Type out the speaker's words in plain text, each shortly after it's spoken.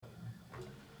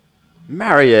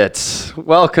Marriott,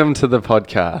 welcome to the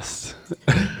podcast.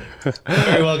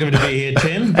 Very welcome to be here,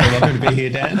 Tim. Very welcome to be here,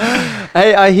 Dan.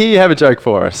 Hey, I hear you have a joke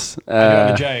for us. I do have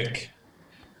a joke.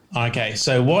 Okay,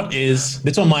 so what is...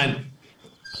 This one might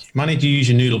need to use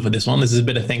your noodle for this one. This is a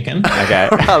bit of thinking. Okay.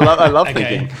 I love Okay.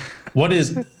 thinking. What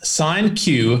is sine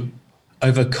Q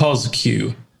over cos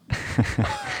Q?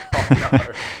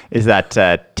 Is that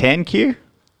 10Q?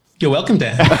 You're welcome,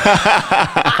 Dan.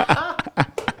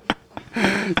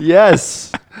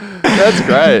 Yes, that's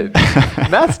great.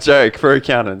 Maths joke for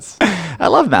accountants. I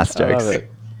love maths jokes. love it.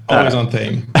 Always on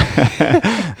theme.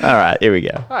 All right, here we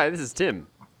go. Hi, this is Tim.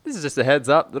 This is just a heads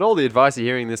up that all the advice you're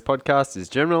hearing in this podcast is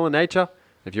general in nature.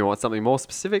 If you want something more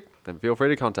specific, then feel free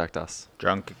to contact us.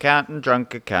 Drunk accountant,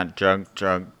 drunk accountant, drunk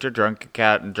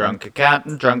accountant, drunk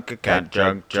accountant, drunk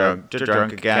accountant,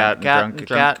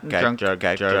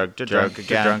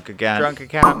 drunk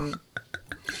accountant.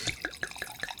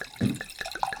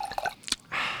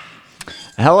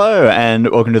 Hello and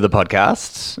welcome to the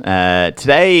podcast.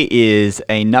 Today is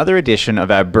another edition of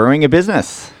our Brewing a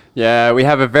Business. Yeah, we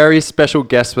have a very special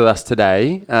guest with us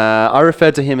today. I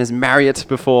referred to him as Marriott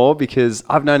before because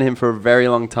I've known him for a very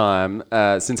long time,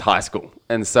 since high school.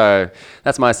 And so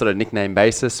that's my sort of nickname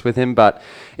basis with him. But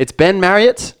it's Ben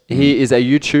Marriott. He is a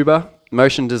YouTuber,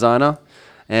 motion designer,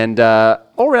 and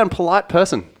all-around polite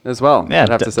person as well. Yeah, I'd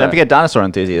have to say. don't forget dinosaur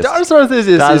enthusiast. Dinosaur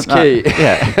enthusiast is key.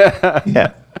 Yeah,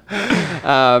 yeah.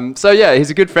 So yeah, he's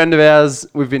a good friend of ours.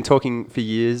 We've been talking for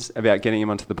years about getting him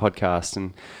onto the podcast,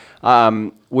 and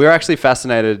we're actually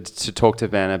fascinated to talk to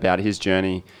Ben about his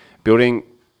journey building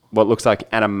what looks like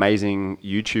an amazing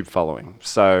YouTube following.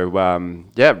 So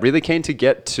yeah, really keen to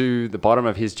get to the bottom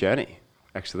of his journey,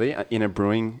 actually, in a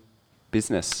brewing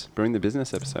the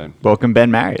business episode. Welcome,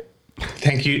 Ben Marriott.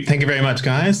 Thank you very much,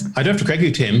 guys. I do have to correct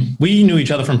you, Tim. We knew each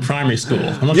other from primary school.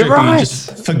 I'm not You're sure if right. you've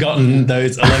just forgotten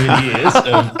those 11 years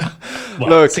of, well,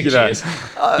 Look, 6 you know. years.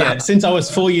 Yeah, since I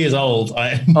was 4 years old.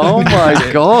 Oh my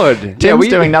God. Tim's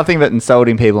doing nothing but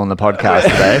insulting people on the podcast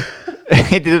today.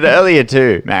 He did it earlier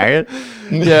too, Marriott.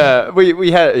 Yeah,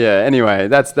 we had, yeah, anyway,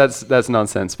 that's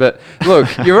nonsense. But look,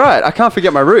 you're right, I can't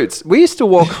forget my roots. We used to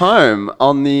walk home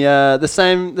on the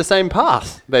same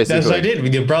path, basically. That's what I did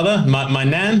with your brother, my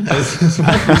nan.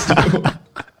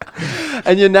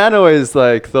 And your nan always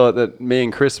like thought that me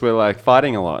and Chris were like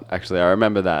fighting a lot. Actually, I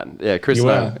remember that. Yeah, Chris. You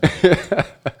and were.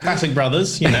 Classic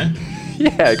brothers, you know.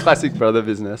 Yeah, classic brother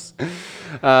business.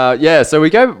 Yeah, so we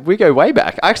go way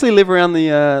back. I actually live around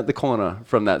the corner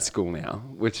from that school now,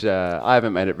 which I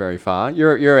haven't made it very far.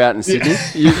 You're out in Sydney.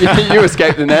 You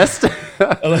escaped the nest.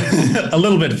 A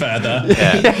little bit further.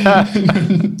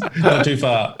 Yeah. Not too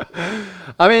far.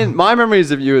 I mean, my memories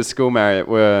of you at school, Marriott,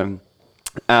 were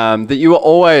that you were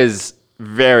always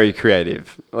very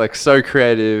creative, like so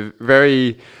creative,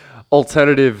 very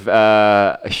alternative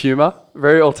humor,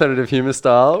 very alternative humor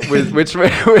style, which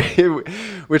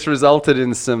resulted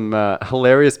in some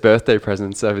hilarious birthday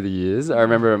presents over the years. I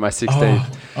remember at my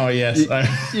 16th. Oh yes.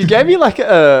 You gave me like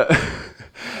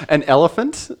an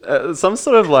elephant, some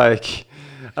sort of like,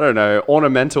 I don't know,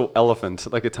 ornamental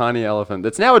elephant, like a tiny elephant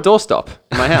that's now a doorstop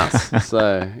in my house.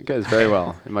 So it goes very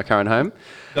well in my current home.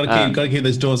 Gotta keep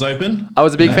those doors open. I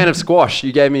was a big fan of squash.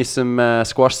 You gave me some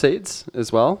squash seeds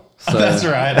as well. So. Oh, that's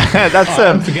right.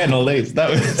 I'm forgetting all these. That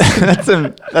was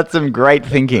that's some great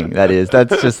thinking. That is.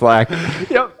 That's just like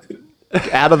Yep.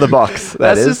 out of the box.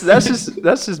 That's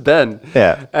just Ben.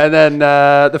 Yeah. And then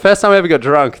the first time I ever got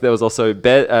drunk, there was also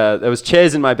bed. There was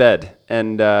chairs in my bed,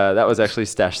 and that was actually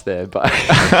stashed there. But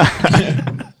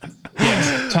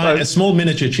tiny, small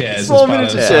miniature chairs. small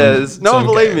miniature chairs. No one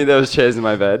believed me there was chairs in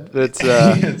my bed. But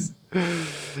Yes.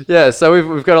 yeah, so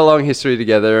we've got a long history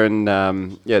together, and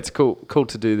yeah, it's cool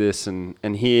to do this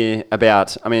and hear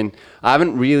about. I mean,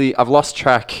 I've lost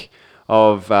track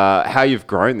of how you've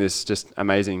grown this just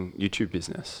amazing YouTube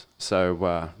business.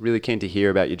 So really keen to hear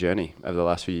about your journey over the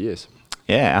last few years.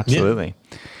 Yeah, absolutely.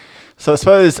 Yeah. So I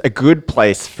suppose a good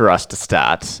place for us to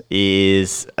start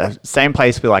is the same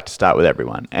place we like to start with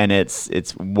everyone, and it's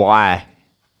why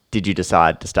did you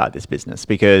decide to start this business?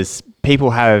 Because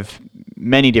people have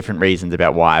many different reasons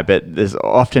about why, but there's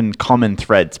often common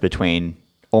threads between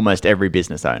almost every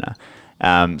business owner.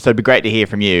 So it'd be great to hear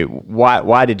from you.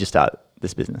 Why did you start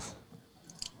this business?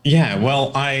 Yeah,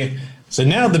 well, so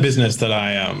now the business that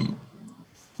I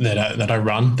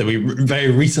run, that we very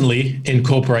recently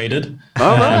incorporated,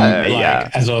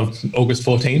 as of August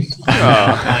 14th.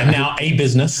 I'm now a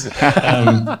business.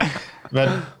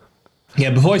 But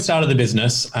yeah, before I started the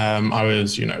business, I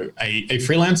was, a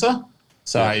freelancer.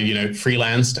 So I,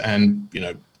 freelanced, and,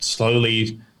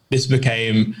 slowly this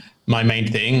became my main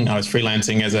thing. I was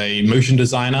freelancing as a motion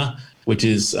designer, which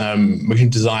is motion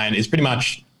design is pretty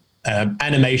much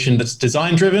animation that's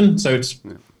design driven. So it's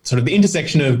sort of the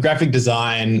intersection of graphic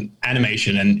design,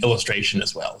 animation, and illustration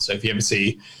as well. So if you ever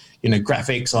see,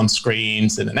 graphics on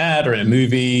screens in an ad or in a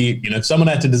movie, someone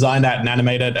had to design that and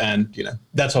animate it, and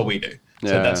that's what we do.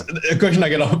 So that's a question I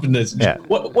get often is,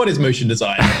 what is motion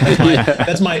design?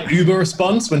 That's my Uber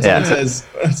response when someone says,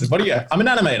 what are you? I'm an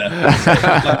animator.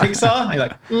 Like Pixar? And you're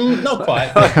like, not quite.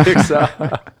 Pixar.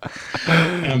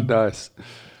 Nice.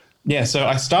 Yeah, so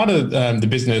I started the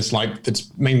business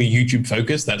that's mainly YouTube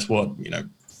focused. That's what,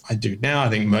 I do now. I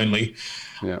think mainly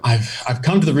I've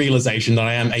come to the realization that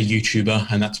I am a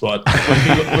YouTuber, and that's what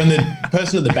when the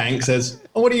person at the bank says,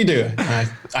 "Oh, what do you do?" I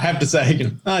have to say,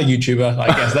 YouTuber. I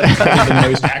guess that's probably the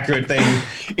most accurate thing,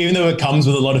 even though it comes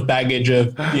with a lot of baggage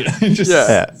of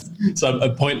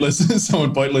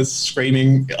someone pointless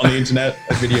screaming on the internet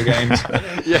at video games.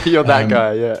 But, you're that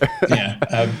guy.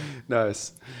 Yeah.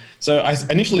 Nice. So I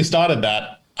initially started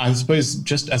that, I suppose,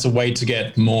 just as a way to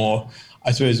get more,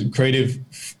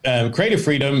 creative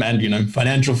freedom and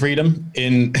financial freedom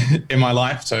in my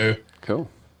life. So cool.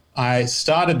 I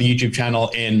started the YouTube channel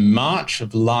in March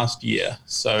of last year.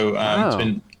 So it's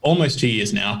been almost 2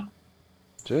 years now.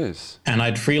 Jeez. And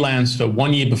I'd freelanced for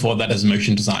 1 year before that as a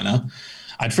motion designer.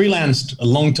 I'd freelanced a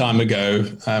long time ago,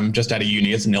 just out of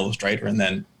uni as an illustrator, and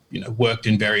then worked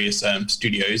in various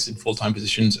studios in full-time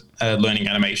positions, learning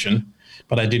animation.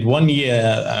 But I did 1 year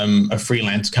of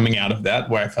freelance coming out of that,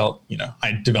 where I felt,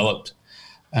 I developed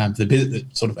the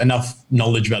sort of enough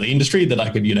knowledge about the industry that I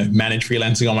could, manage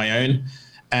freelancing on my own.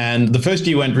 And the first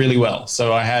year went really well.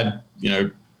 So I had,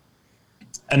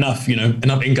 enough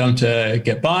income to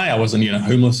get by. I wasn't,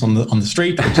 homeless on the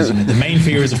street, which is the main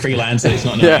fear as a freelancer. It's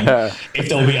not knowing if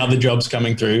there'll be other jobs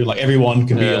coming through. Like everyone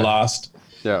can be your last.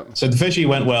 Yeah. So the first year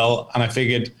went well, and I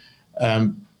figured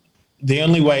the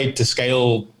only way to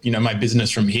scale, my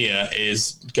business from here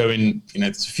is go in,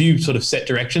 there's a few sort of set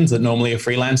directions that normally a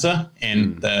freelancer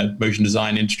in the motion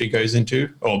design industry goes into,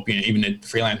 or even a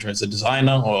freelancer as a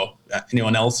designer or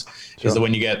anyone else, is that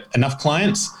when you get enough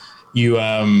clients,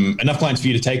 enough clients for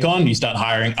you to take on, you start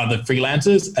hiring other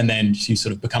freelancers, and then you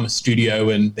sort of become a studio,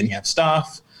 and then you have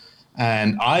staff.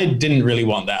 And I didn't really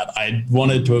want that. I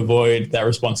wanted to avoid that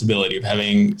responsibility of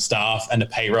having staff and a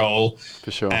payroll.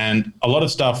 For sure. And a lot of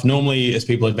stuff, normally as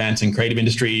people advance in creative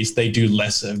industries, they do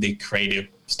less of the creative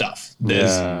stuff.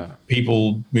 There's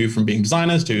people move from being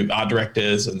designers to art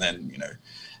directors, and then,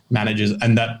 managers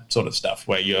and that sort of stuff,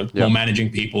 where you're more managing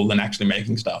people than actually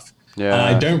making stuff. Yeah. And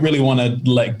I don't really want to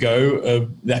let go of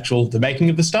the making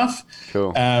of the stuff.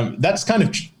 Cool. That's kind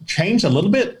of changed a little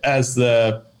bit as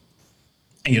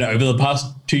over the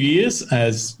past 2 years,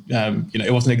 as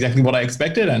it wasn't exactly what I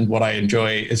expected, and what I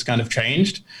enjoy has kind of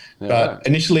changed. Yeah. But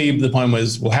initially the point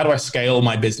was, well, how do I scale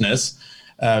my business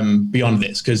beyond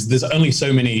this? Because there's only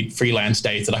so many freelance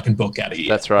days that I can book out a year.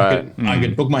 That's right. I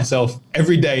could book myself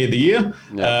every day of the year,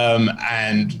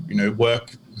 and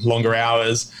work longer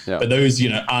hours, but those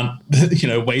aren't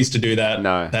ways to do that.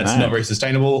 That's not very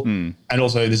sustainable. And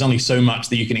also there's only so much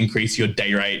that you can increase your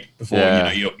day rate before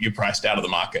you're priced out of the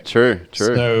market. True.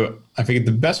 So I figured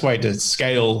the best way to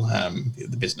scale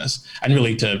the business, and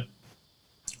really to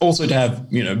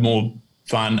have more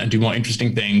fun and do more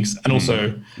interesting things, and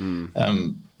also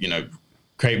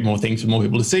create more things for more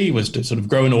people to see, was to sort of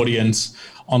grow an audience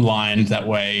online that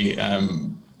way,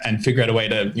 and figure out a way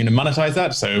to monetize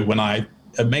that. So when I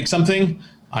make something,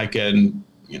 I can,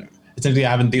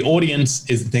 essentially the audience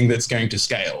is the thing that's going to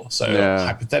scale. So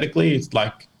hypothetically, it's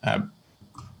like,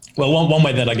 one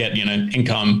way that I get,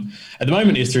 income at the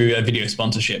moment is through a video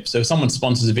sponsorship. So if someone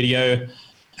sponsors a video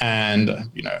and,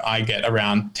 I get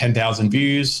around 10,000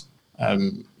 views,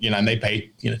 and they pay,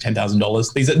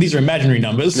 $10,000. These are imaginary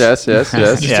numbers. Yes. Just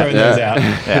throwing those out.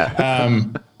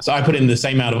 So I put in the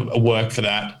same amount of work for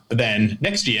that. But then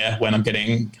next year, when I'm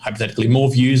getting hypothetically more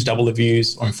views, double the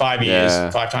views, or in 5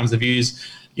 years, 5 times the views,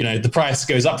 the price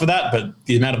goes up for that. But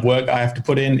the amount of work I have to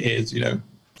put in is,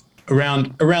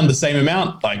 around the same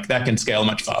amount. Like that can scale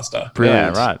much faster.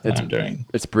 Brilliant. Yeah, right. I'm doing.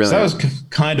 It's brilliant. So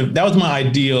that was my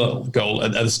ideal goal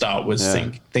at the start, was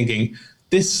thinking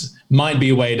this might be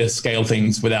a way to scale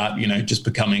things without, just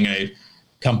becoming a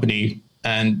company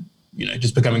and,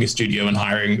 just becoming a studio and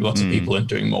hiring lots of people and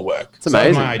doing more work. It's amazing. So that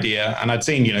was my idea. And I'd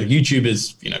seen,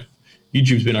 YouTube's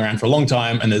been around for a long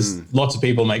time, and there's lots of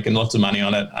people making lots of money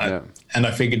on it. And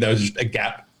I figured there was just a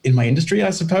gap in my industry, I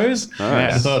suppose.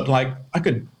 Nice. I thought I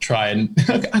could try and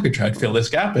fill this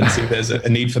gap and see if there's a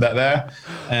need for that there.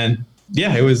 And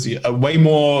it was way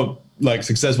more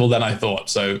successful than I thought.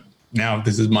 So now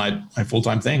this is my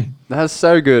full-time thing. That's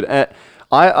so good.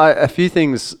 A few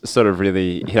things sort of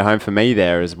really hit home for me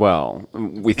there as well,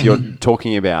 with your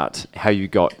talking about how you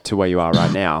got to where you are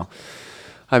right now.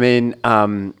 I mean,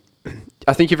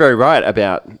 I think you're very right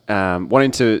about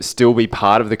wanting to still be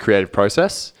part of the creative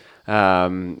process,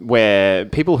 where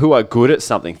people who are good at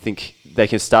something think they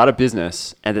can start a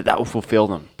business and that will fulfill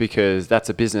them because that's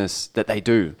a business that they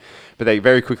do. But they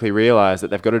very quickly realize that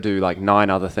they've got to do like 9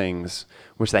 other things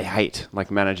which they hate,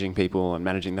 like managing people and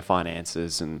managing the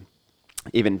finances and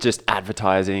even just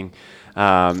advertising.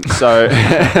 Oh,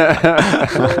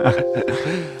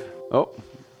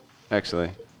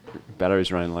 actually,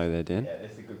 battery's running low there, Dan. Yeah,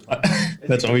 that's a good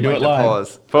That's why we do it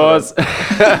live. Pause.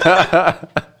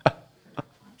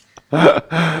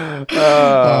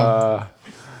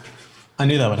 I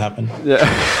knew that would happen. Yeah,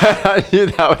 I knew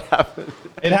that would happen.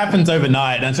 It happens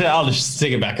overnight, and so I'll just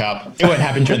stick it back up. It won't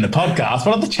happen during the podcast.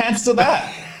 What are the chances of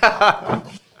that?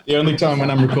 The only time when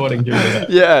I'm recording during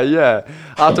that. Yeah.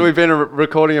 After we've been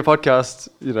recording a podcast,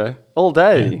 all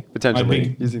day,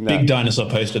 potentially, using that. Big dinosaur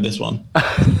poster, this one.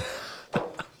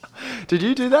 Did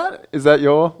you do that? Is that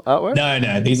your artwork?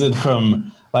 No. These are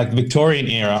from like Victorian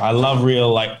era. I love real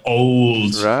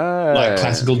old like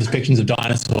classical depictions of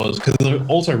dinosaurs because they're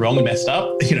also wrong and messed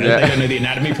up. They don't know the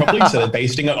anatomy properly, so they're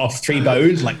basing it off 3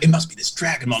 bones. Like it must be this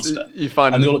dragon monster. You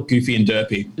find and they all look goofy and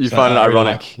derpy. You find it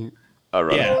ironic.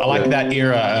 Ironic. Yeah, I like that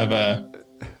era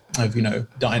of dino.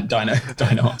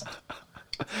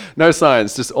 No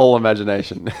science, just all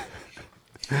imagination.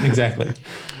 Exactly.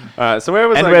 All right, so where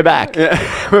was we're back.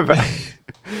 Yeah, we're back.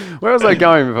 Where was I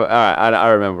going before? All right, I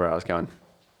remember where I was going.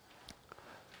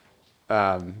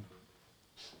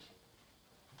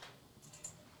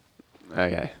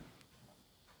 Okay.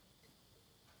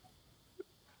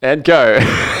 And go.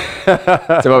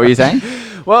 So what were you saying?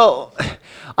 Well,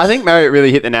 I think Marriott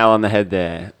really hit the nail on the head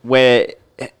there. Where,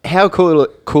 how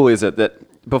cool is it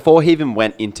that before he even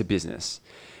went into business,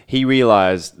 he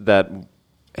realized that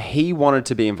he wanted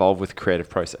to be involved with the creative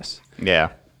process. Yeah.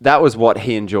 That was what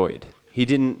he enjoyed. He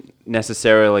didn't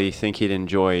necessarily think he'd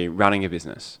enjoy running a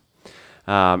business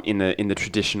in the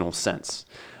traditional sense.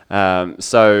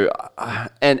 So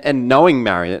knowing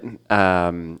Marriott,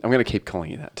 I'm going to keep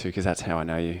calling you that too because that's how I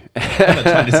know you.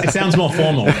 It sounds more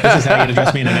formal. This is how you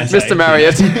address me in an essay. Mr.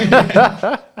 Marriott.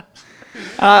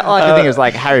 I like to think it was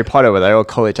like Harry Potter where they all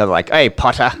call each other like, "Hey,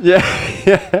 Potter." Yeah.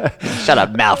 Shut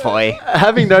up, Malfoy.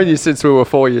 Having known you since we were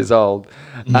 4 years old,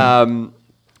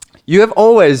 you have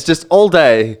always just all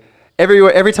day,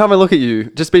 every time I look at you,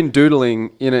 just been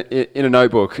doodling in a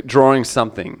notebook, drawing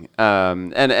something.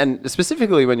 And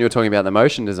specifically when you were talking about the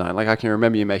motion design, like I can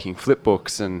remember you making flip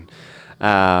books and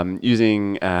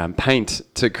using paint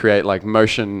to create like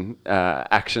motion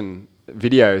action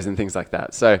videos and things like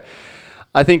that. So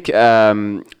I think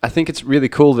it's really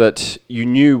cool that you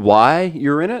knew why you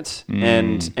were in it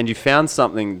and you found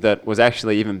something that was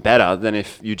actually even better than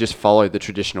if you just followed the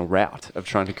traditional route of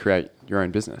trying to create your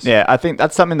own business. Yeah, I think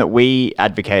that's something that we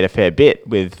advocate a fair bit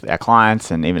with our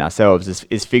clients and even ourselves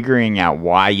is figuring out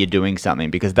why you're doing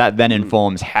something because that then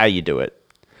informs how you do it.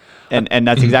 And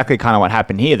that's exactly kind of what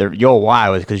happened here. Your why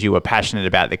was because you were passionate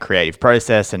about the creative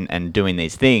process and doing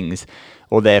these things,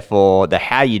 or therefore the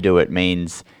how you do it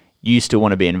means you still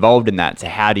want to be involved in that. So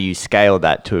how do you scale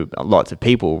that to lots of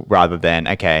people rather than,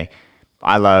 okay,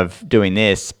 I love doing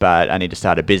this, but I need to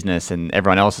start a business and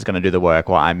everyone else is going to do the work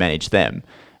while I manage them.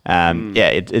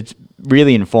 It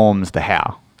really informs the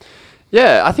how.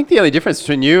 Yeah, I think the only difference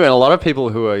between you and a lot of people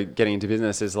who are getting into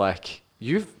business is like,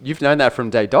 you've known that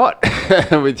from day dot.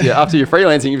 After your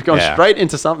freelancing, you've gone straight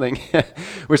into something,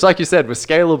 which like you said, was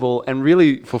scalable and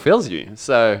really fulfills you.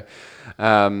 So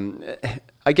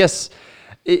I guess...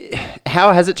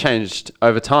 how has it changed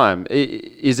over time?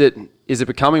 Is it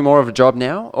becoming more of a job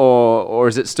now, or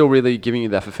is it still really giving you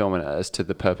that fulfillment as to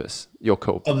the purpose, your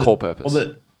core purpose?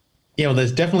 Well,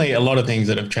 there's definitely a lot of things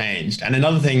that have changed, and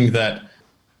another thing that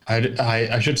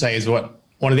I should say is one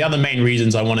of the other main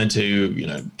reasons I wanted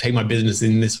to take my business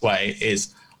in this way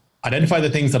is identify the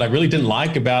things that I really didn't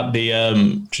like about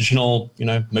the traditional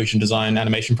motion design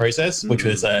animation process, which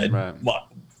was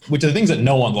which are the things that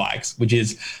no one likes, which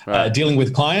is dealing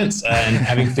with clients and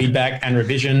having feedback and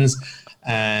revisions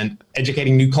and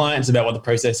educating new clients about what the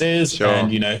process is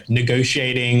and,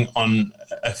 negotiating on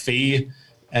a fee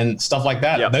and stuff like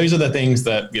that. Yep. Those are the things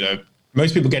that,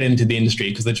 most people get into the industry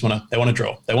because they want to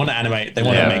draw, they want to animate, they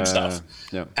want to make stuff.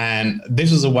 And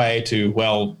this was a way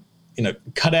to,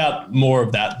 cut out more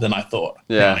of that than I thought.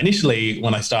 Now, initially,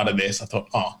 when I started this, I thought,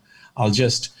 I'll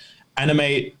just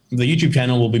animate. The YouTube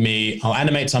channel will be me. I'll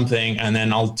animate something and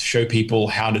then I'll show people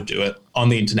how to do it on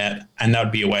the internet. And that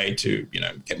would be a way to,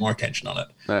 get more attention on it.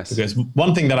 Nice. Because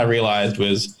one thing that I realized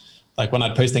was like when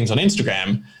I'd post things on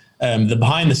Instagram, the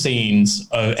behind the scenes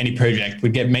of any project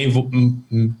would get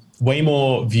way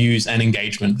more views and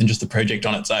engagement than just the project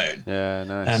on its own. Yeah,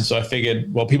 nice. And so I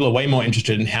figured, well, people are way more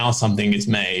interested in how something is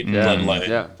made, let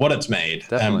alone what it's made,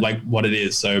 like what it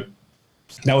is. So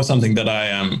that was something that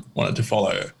I wanted to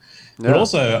follow. Yeah. But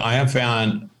also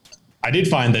I did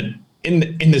find that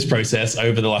in this process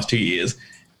over the last 2 years,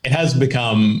 it has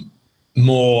become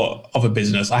more of a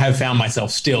business. I have found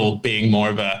myself still being more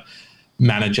of a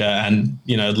manager and,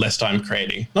 less time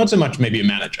creating. Not so much maybe a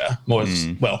manager, more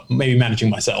maybe managing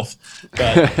myself.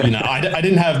 But, I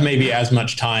didn't have maybe as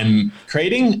much time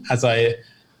creating as I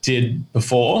did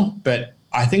before, but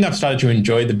I think I've started to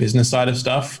enjoy the business side of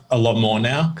stuff a lot more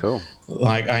now. Cool.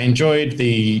 Like I enjoyed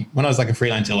when I was like a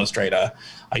freelance illustrator,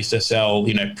 I used to sell,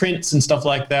 prints and stuff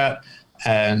like that.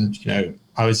 And,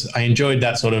 I enjoyed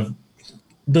that sort of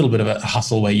little bit of a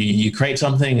hustle where you create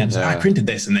something and say, I printed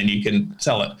this, and then you can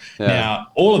sell it. Yeah. Now,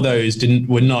 all of those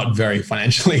were not very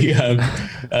financially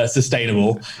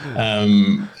sustainable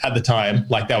at the time.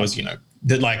 Like that was,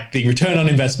 the return on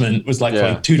investment was like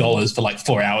 $2 for like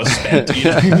 4 hours spent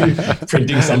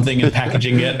printing something and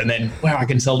packaging it, and then I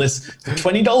can sell this for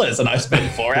 $20, and I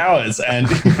spent 4 hours and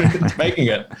making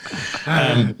it.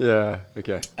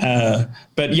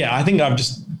 But yeah, I think I've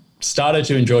just started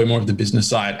to enjoy more of the business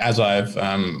side as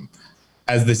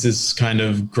as this has kind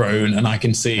of grown, and I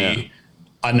can see.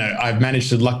 I know I've managed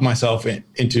to luck myself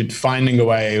into finding a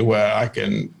way where I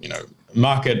can,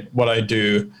 market what I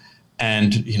do.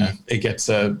 And, it gets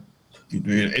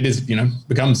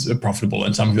becomes profitable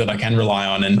and something that I can rely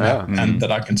on and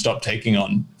that I can stop taking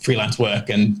on freelance work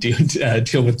and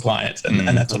deal with clients and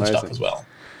that sort of stuff as well.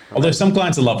 Although some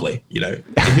clients are lovely,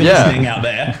 if you're listening out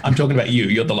there, I'm talking about you.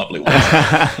 You're the lovely one.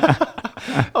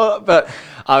 But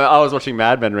I was watching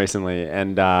Mad Men recently,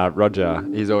 and Roger,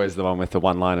 he's always the one with the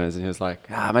one-liners, and he was like,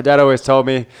 my dad always told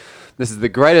me, this is the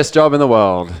greatest job in the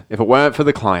world if it weren't for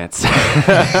the clients.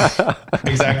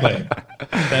 Exactly.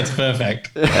 That's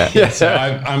perfect. So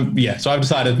I've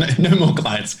decided no more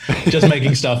clients, just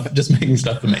making stuff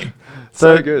for me.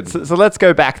 So good. So let's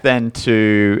go back then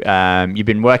to you've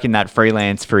been working that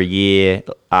freelance for a year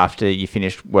after you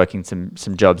finished working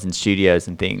some jobs in studios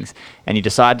and things, and you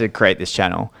decided to create this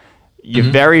channel. Your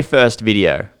very first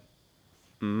video.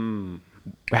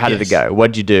 How did it go? What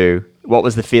did you do? What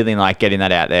was the feeling like getting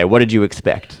that out there? What did you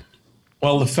expect?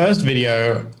 Well, the first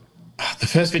video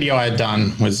I had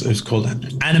done was called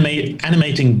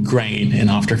Animating Grain in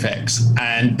After Effects.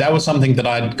 And that was something that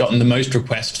I'd gotten the most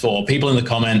requests for. People in the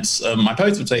comments of my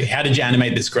posts would say, how did you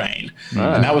animate this grain?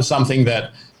 And that was something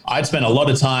that I'd spent a lot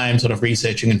of time sort of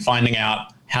researching and finding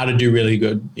out how to do really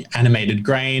good animated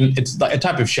grain. It's like a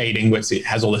type of shading which it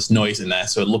has all this noise in there,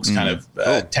 so it looks kind of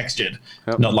textured,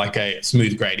 not like a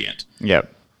smooth gradient.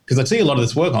 Yep. Because I'd see a lot of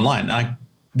this work online, and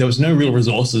there was no real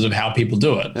resources of how people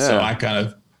do it. So I kind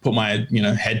of put my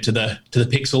head to the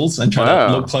pixels and try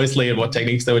to look closely at what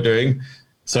techniques they were doing.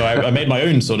 So I made my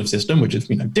own sort of system, which is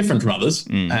different from others,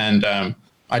 and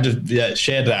I just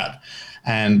shared that,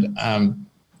 and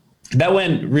that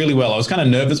went really well. I was kind of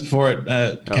nervous before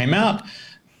it came out.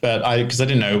 But because I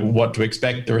didn't know what to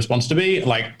expect the response to be.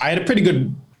 Like I had a pretty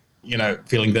good,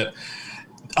 feeling that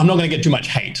I'm not going to get too much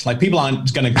hate. Like people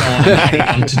aren't going to go on and hate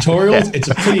on tutorials. It's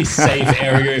a pretty safe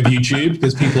area of YouTube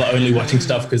because people are only watching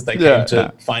stuff because they came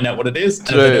to find out what it is. And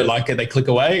if they don't like it, they click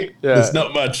away. There's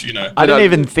not much, I didn't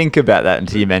even think about that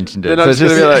until you mentioned it. So it's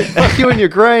just be like, fuck you and your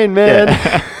grain, man.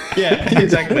 Yeah,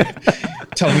 exactly.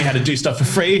 Telling me how to do stuff for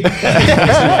free.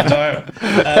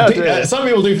 Some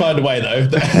people do find a way though.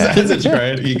 That's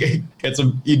great. You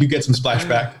do get some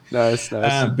splashback. Nice.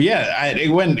 But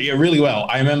it went really well.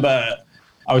 I remember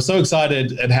I was so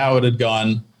excited at how it had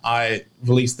gone. I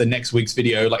released the next week's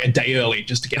video like a day early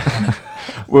just to get it on.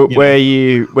 Where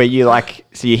you like,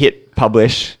 so you hit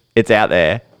publish, it's out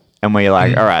there, and where you're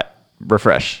like, all right,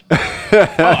 refresh.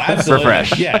 Absolutely.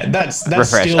 Refresh. Yeah, that's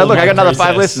refresh. still oh, look, I got another process.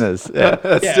 5 listeners.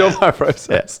 That's still my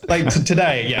process. Like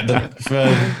today,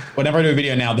 whenever I do a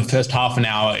video now, the first half an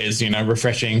hour is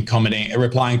refreshing, commenting,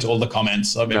 replying to all the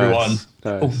comments of everyone,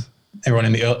 everyone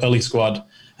in the early squad.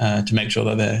 To make sure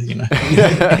that they're,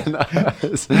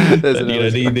 Nice.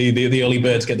 the early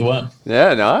birds get the worm.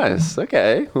 Yeah, nice.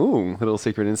 Okay. Ooh, little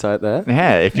secret insight there.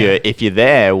 Yeah, if you're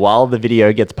there while the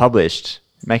video gets published,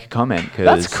 make a comment because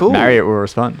that's cool. Marriott will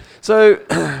respond. So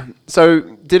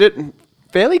did it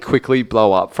fairly quickly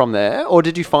blow up from there, or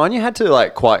did you find you had to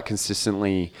like quite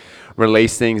consistently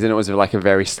release things and it was like a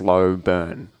very slow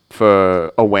burn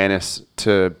for awareness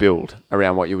to build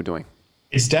around what you were doing?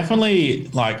 It's definitely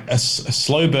like a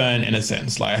slow burn in a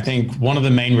sense. Like, I think one of the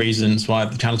main reasons why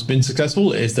the channel's been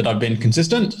successful is that I've been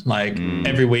consistent. Like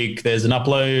every week there's an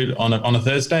upload on a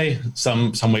Thursday.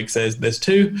 Some weeks there's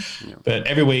two, but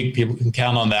every week people can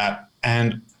count on that.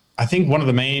 And I think one of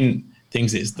the main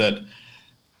things is that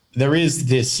there is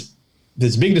this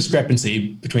big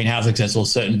discrepancy between how successful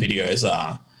certain videos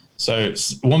are. So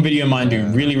one video might do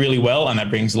really, really well, and that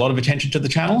brings a lot of attention to the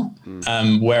channel.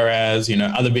 Whereas,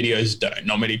 other videos don't.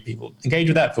 Not many people engage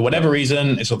with that for whatever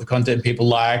reason. It's not the content people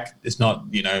like. It's not,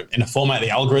 in a format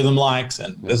the algorithm likes,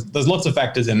 and there's lots of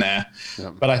factors in there. Yeah.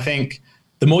 But I think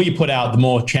the more you put out, the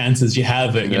more chances you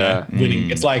have at, winning.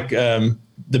 It's like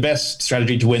the best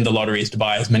strategy to win the lottery is to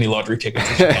buy as many lottery tickets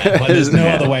as you can. Like, there's no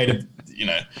other way to,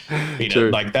 beat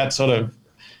it. Like, that sort of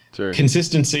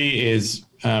consistency is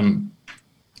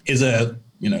the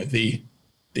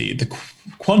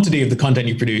quantity of the content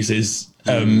you produce is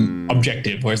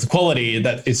objective, whereas the quality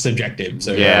that is subjective.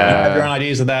 So you have your own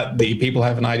ideas of that. The people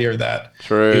have an idea of that.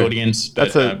 True. The audience.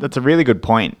 But, that's a really good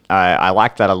point. I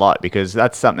like that a lot, because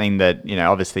that's something that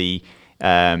obviously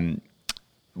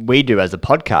we do as a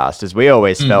podcast. Is we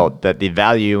always felt that the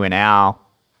value in our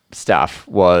stuff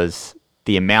was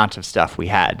the amount of stuff we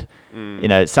had.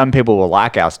 Some people will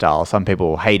like our style, some people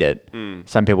will hate it,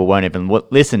 some people won't even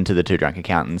listen to the Two Drunk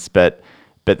Accountants. But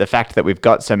the fact that we've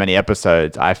got so many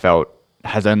episodes, I felt,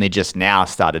 has only just now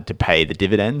started to pay the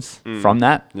dividends from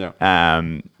that. Yeah.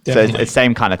 So it's the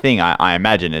same kind of thing. I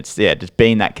imagine it's just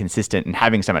being that consistent and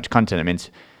having so much content. I mean, it's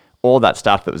all that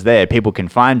stuff that was there, people can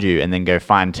find you and then go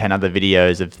find 10 other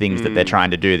videos of things that they're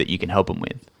trying to do that you can help them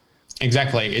with.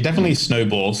 Exactly. It definitely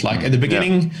snowballs. Like, at the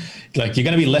beginning, like, you're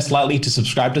going to be less likely to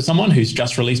subscribe to someone who's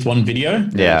just released one video.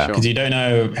 Yeah. Because you don't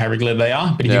know how regular they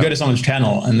are. But if you go to someone's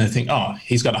channel and they think, oh,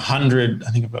 he's got 100, I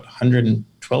think I've got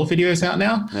 112 videos out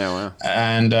now. Yeah, wow.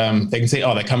 And they can see,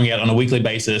 oh, they're coming out on a weekly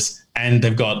basis and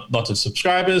they've got lots of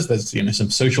subscribers. There's, some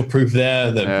social proof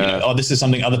there that, oh, this is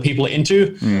something other people are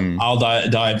into. I'll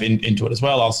dive into it as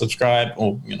well. I'll subscribe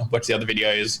or, watch the other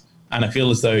videos. And I feel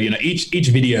as though, each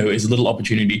video is a little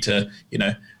opportunity to,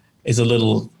 is a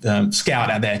little scout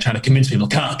out there trying to convince people,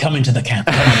 come into the camp,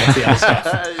 come and watch the other stuff.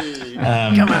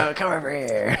 Come over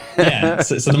here.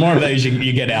 So the more of those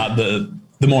you get out, the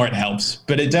more it helps.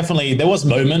 But there was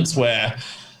moments where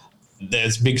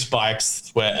there's big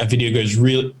spikes where a video goes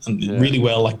really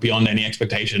well, like beyond any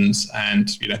expectations. And,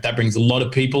 that brings a lot of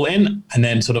people in. And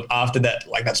then sort of after that,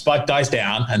 like, that spike dies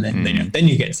down, and then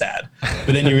you get sad.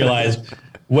 But then you realize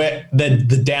where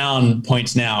the down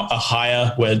points now are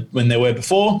higher when they were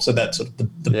before. So that's sort of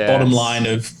the bottom line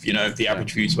of, the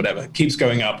average views, whatever, keeps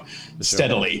going up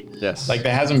steadily. Yes. Like,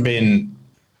 there hasn't been,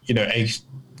 there's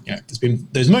been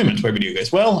those moments where video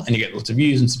goes well and you get lots of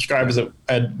views and subscribers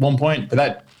at one point,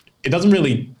 but it doesn't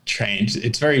really change.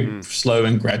 It's very slow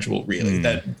and gradual, really.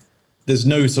 That there's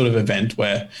no sort of event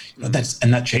where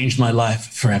that changed my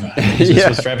life forever. This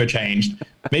was forever changed.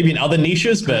 Maybe in other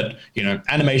niches, but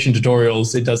animation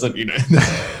tutorials, it doesn't.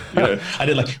 I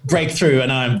did like breakthrough,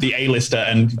 and I'm the A-lister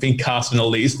and being cast in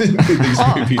all these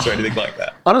movies or anything like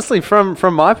that. Honestly, from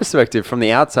my perspective, from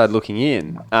the outside looking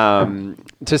in,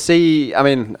 to see, I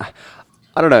mean,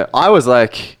 I don't know. I was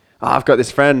like, I've got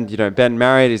this friend, Ben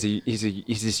Marriott, he's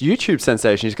this YouTube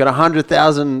sensation. He's got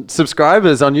 100,000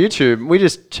 subscribers on YouTube. We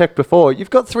just checked before.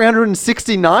 You've got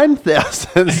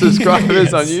 369,000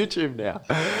 subscribers on YouTube now.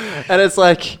 And it's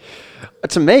like,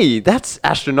 to me, that's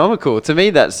astronomical. To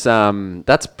me, that's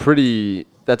pretty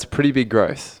big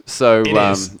growth. So,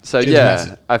 I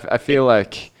feel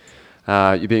like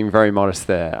you're being very modest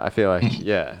there. I feel like,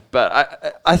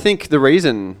 But I think the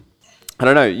reason, I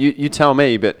don't know, you tell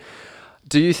me, but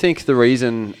do you think the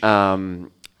reason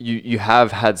you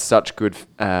have had such good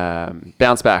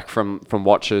bounce back from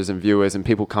watchers and viewers and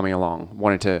people coming along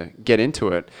wanting to get into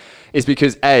it is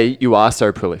because you are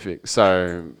so prolific,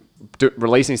 so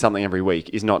releasing something every week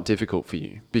is not difficult for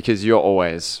you because you're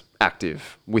always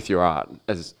active with your art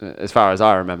as far as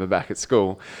I remember back at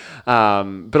school,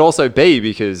 but also B,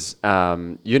 because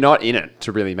you're not in it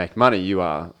to really make money,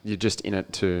 you're just in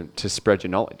it to spread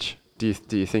your knowledge. Do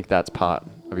you think that's part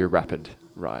of your rapid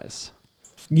rise?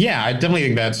 Yeah, I definitely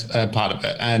think that's part of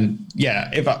it. And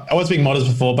if I was being modest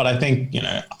before, but I think,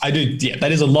 I do. Yeah,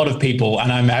 that is a lot of people.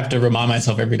 And I have to remind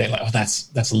myself every day, like, oh,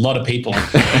 that's a lot of people.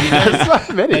 That's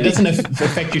not many. It doesn't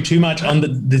affect you too much on the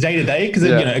day to day because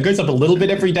it goes up a little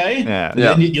bit every day. Yeah.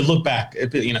 Then you look back,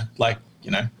 like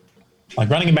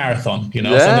running a marathon, something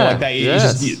like that.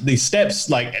 Just these steps,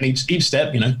 like, and each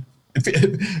step,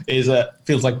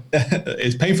 feels like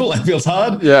is painful and feels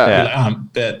hard. Yeah.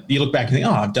 But you look back and think,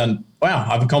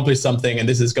 I've accomplished something, and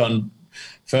this has gone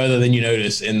further than you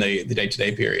notice in the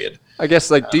day-to-day period. I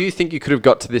guess, like, do you think you could have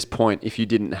got to this point if you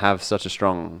didn't have such a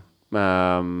strong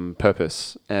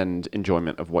purpose and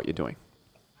enjoyment of what you're doing?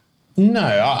 No,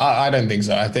 I don't think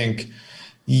so. I think,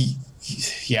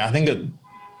 I think that,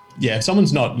 if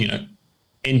someone's not,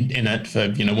 in it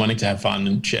for, wanting to have fun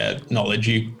and share knowledge,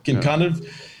 you can kind of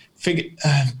you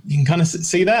can kind of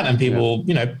see that, and people,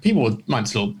 people might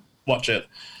still watch it.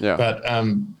 Yeah. But,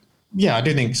 I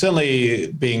do think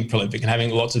certainly being prolific and having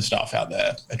lots of stuff out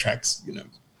there attracts,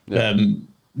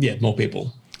 more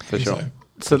people. For sure.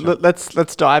 So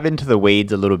let's dive into the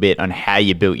weeds a little bit on how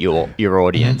you built your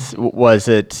audience. Was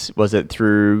it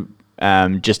through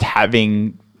just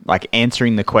having, like,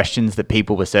 answering the questions that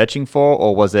people were searching for,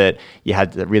 or was it you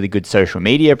had a really good social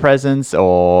media presence,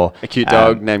 or a cute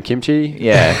dog named Kimchi?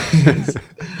 Yeah.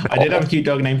 I did have a cute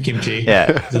dog named Kimchi.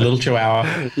 Yeah. He's a little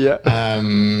chihuahua. Yeah.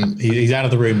 He's out of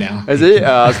the room now. Is he?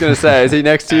 I was going to say, is he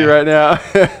next to you right now?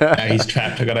 He's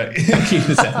trapped. I got to keep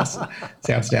the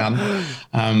sounds down.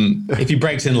 If he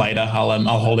breaks in later,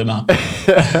 I'll hold him up.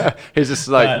 He's just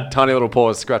like tiny little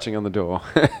paws scratching on the door.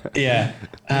 Yeah.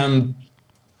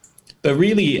 But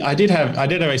really, I did have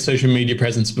a social media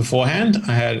presence beforehand.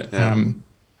 I had,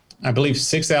 I believe,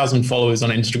 6,000 followers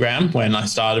on Instagram when I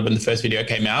started, when the first video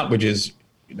came out, which is,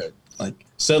 like,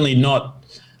 certainly not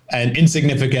an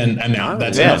insignificant amount.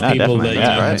 That's enough people that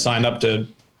have signed up to,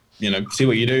 see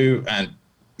what you do, and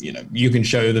you can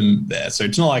show them there. So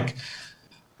it's not like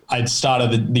I'd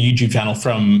started the YouTube channel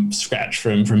from scratch,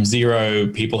 from zero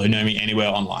people who know me anywhere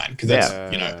online. Because that's,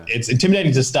 it's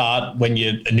intimidating to start when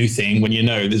you're a new thing, when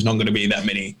there's not going to be that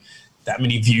many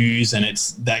views, and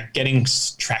it's that getting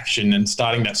traction and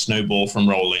starting that snowball from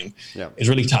rolling is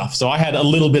really tough. So I had a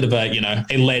little bit of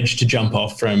a ledge to jump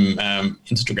off from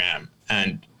Instagram.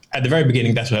 And at the very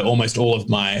beginning, that's where almost all of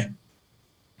my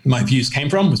views came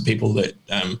from, was people that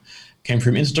came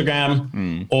from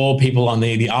Instagram, or people on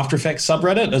the After Effects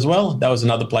subreddit as well. That was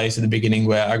another place at the beginning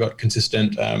where I got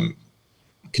consistent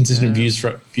views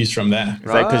from there.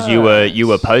 Is that because you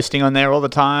were posting on there all the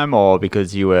time, or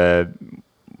because you were?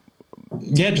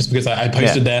 Yeah, just because I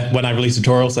posted there when I released a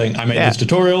tutorial saying I made this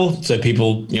tutorial, so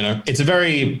people, it's a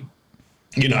very,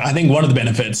 I think one of the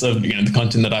benefits of the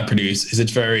content that I produce is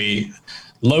it's very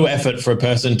low effort for a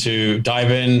person to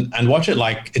dive in and watch it.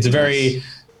 Like, it's a very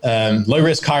low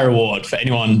risk, high reward for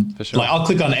anyone. For sure. Like, I'll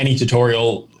click on any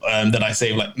tutorial that I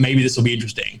say, like, maybe this will be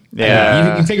interesting. Yeah. And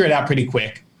you can figure it out pretty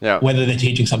quick. Yeah. Whether they're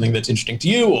teaching something that's interesting to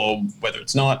you or whether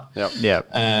it's not. Yeah. Yeah.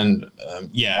 And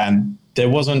and there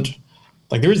wasn't,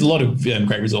 like, there is a lot of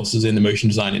great resources in the motion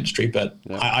design industry, but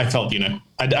I felt,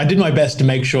 I did my best to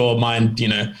make sure mine,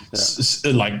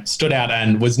 stood out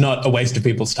and was not a waste of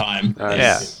people's time.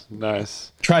 Nice.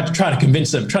 Nice. Try to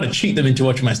convince them, try to cheat them into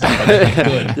watching my stuff.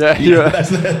 Good.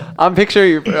 I'm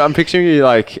picturing you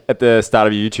like at the start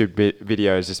of your YouTube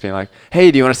videos, just being like,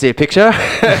 "Hey, do you want to see a picture?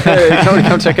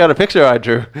 come check out a picture I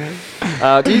drew."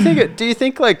 Do you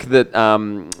think like that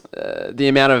the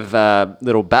amount of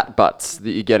little bat butts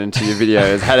that you get into your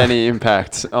videos had any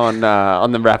impact on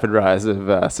the rapid rise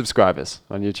of subscribers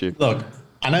on YouTube? Look,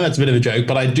 I know that's a bit of a joke,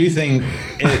 but I do think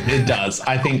it does.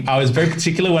 I think I was very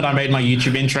particular when I made my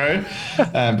YouTube intro,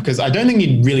 because I don't think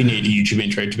you really need a YouTube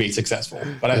intro to be successful.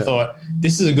 But I thought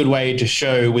this is a good way to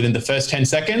show within the first 10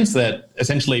 seconds that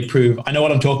essentially prove I know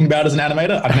what I'm talking about as an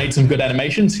animator. I've made some good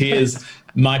animations. Here's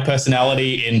my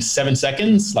personality in 7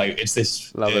 seconds. Like, it's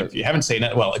this. If you haven't seen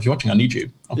it, well, if you're watching on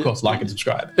YouTube, of course, like and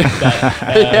subscribe.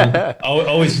 But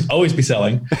always be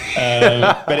selling.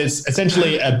 But it's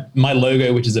essentially my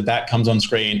logo, which is a bat, comes on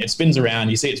screen. It spins around.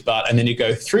 You see its butt, and then you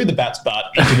go through the bat's butt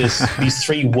into these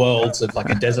three worlds of, like,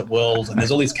 a desert world, and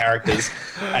there's all these characters,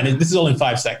 and this is all in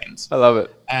 5 seconds. I love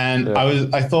it. And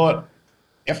I thought,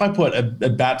 if I put a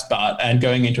bat's butt and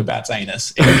going into a bat's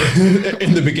anus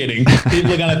in the beginning,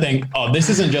 people are going to think, oh, this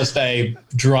isn't just a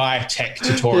dry tech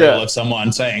tutorial of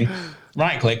someone saying,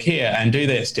 right click here and do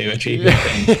this to achieve your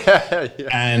thing.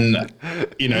 And,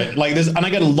 like this, and I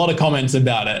get a lot of comments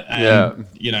about it. And,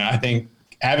 I think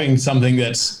having something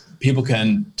that's people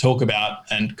can talk about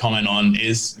and comment on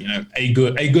is, a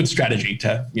good strategy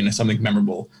to, something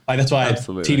memorable. Like, that's why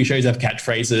TV shows have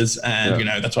catchphrases, and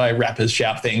that's why rappers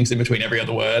shout things in between every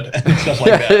other word and stuff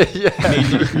like that.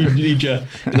 You need your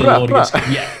little audience.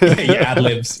 Your ad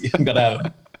libs. You've got to have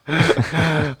it.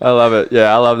 I love it.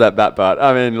 Yeah, I love that bat butt.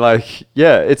 I mean, like,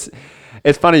 it's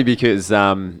funny because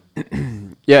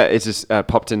it just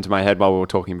popped into my head while we were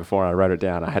talking before. I wrote it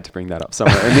down. I had to bring that up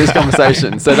somewhere in this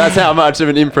conversation. So that's how much of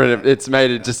an imprint it's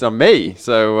made it just on me.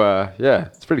 So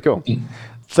it's pretty cool.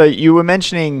 So you were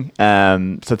mentioning,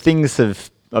 so things have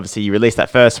obviously you released that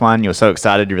first one, you were so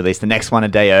excited, you released the next one a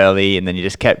day early, and then you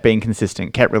just kept being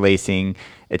consistent, kept releasing.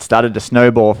 It started to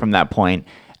snowball from that point.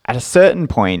 At a certain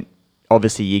point,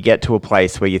 obviously you get to a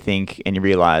place where you think and you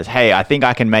realize, hey, I think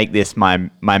I can make this my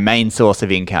main source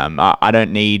of income. I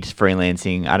don't need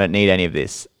freelancing. I don't need any of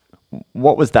this.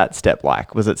 What was that step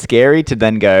like? Was it scary to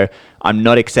then go, I'm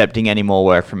not accepting any more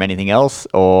work from anything else?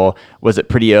 Or was it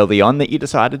pretty early on that you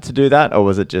decided to do that? Or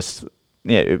was it just,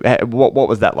 what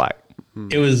was that like?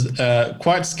 It was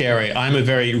quite scary. I'm a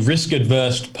very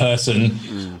risk-averse person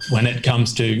when it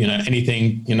comes to,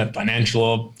 anything, financial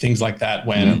or things like that.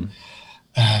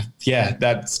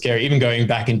 That's scary. Even going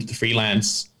back into the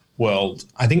freelance world,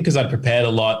 I think because I prepared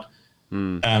a lot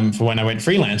for when I went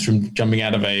freelance from jumping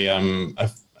out of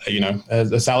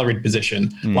a salaried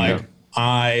position. Like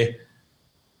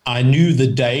I knew the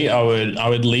day I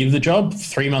would leave the job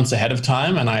 3 months ahead of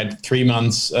time, and I had 3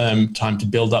 months time to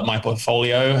build up my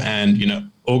portfolio and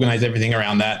organize everything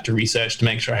around that, to research, to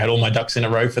make sure I had all my ducks in a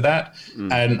row for that.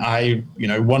 And I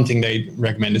one thing they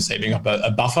recommend is saving up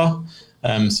a buffer,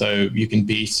 so you can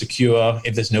be secure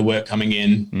if there's no work coming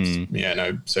in.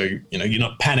 So you're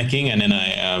not panicking and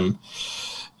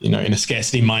in a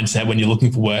scarcity mindset when you're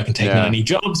looking for work and taking on any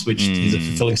jobs, which is a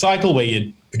fulfilling cycle where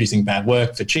you're producing bad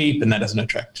work for cheap, and that doesn't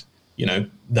attract,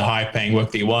 the high paying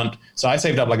work that you want. So I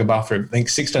saved up like a buffer of, I think,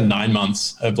 6 to 9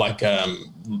 months of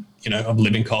of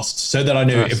living costs, so that I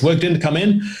knew if work didn't come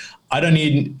in, I don't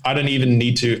even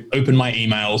need to open my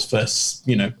emails for,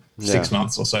 6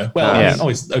 months or so. Well, I mean,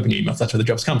 always open emails. That's where the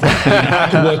jobs come from. I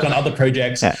can work on other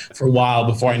projects for a while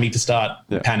before I need to start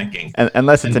panicking.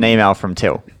 Unless it's an email from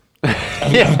Till.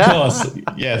 Of course,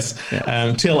 yes.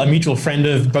 Till, a mutual friend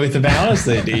of both of ours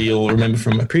that you'll remember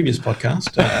from a previous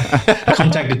podcast,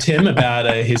 contacted Tim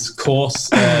about his course,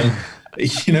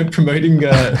 promoting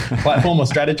platform or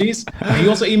strategies. He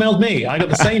also emailed me. I got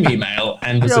the same email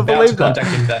and was about to contact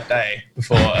him that day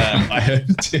before I heard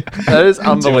that is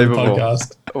unbelievable.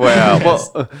 Podcast. Wow.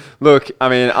 Well, look, I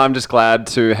mean, I'm just glad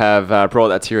to have brought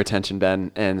that to your attention,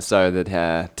 Ben, and so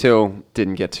that Till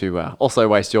didn't get to also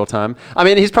waste your time. I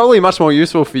mean, he's probably much more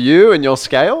useful for you and your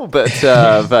scale, but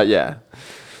yeah,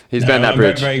 he's been that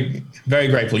bridge. Very, very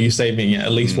grateful. You saved me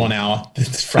at least 1 hour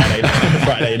this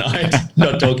Friday night,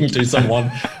 not talking to someone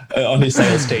on his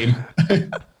sales team.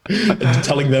 And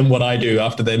telling them what I do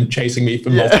after them chasing me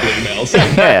for multiple emails.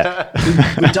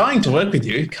 We're dying to work with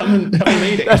you. Come and have a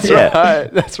meeting.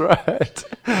 That's right.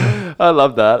 I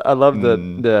love that. I love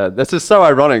that. Yeah, that's just so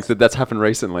ironic that's happened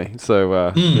recently.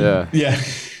 So Yeah.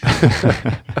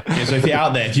 So if you're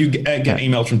out there, if you get an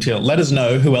email from Till, let us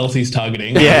know who else he's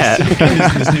targeting. Yeah.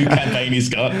 this new campaign he's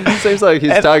got. It seems like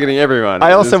he's targeting everyone.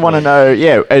 I also want to know,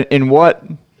 in what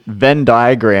Venn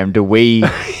diagram do we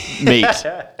meet?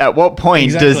 At what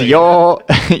point does your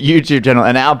YouTube channel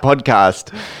and our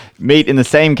podcast meet in the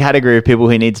same category of people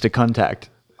he needs to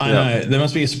contact? I know. There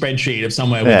must be a spreadsheet of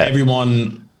somewhere where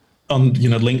everyone on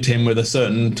LinkedIn with a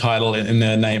certain title in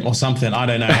their name or something. I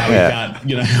don't know how we found,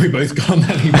 we both got on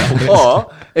that email list.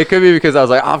 Or it could be because I was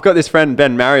like, I've got this friend,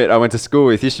 Ben Marriott, I went to school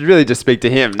with. You should really just speak to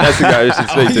him. That's the guy you should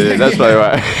speak to. That's probably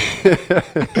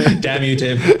why. Damn you,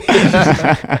 Tim.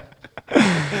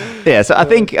 Yeah, so I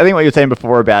think what you were saying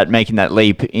before about making that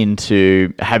leap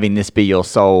into having this be your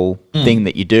sole thing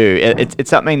that you do, it's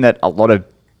something that a lot of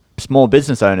small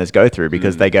business owners go through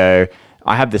because they go,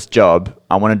 I have this job,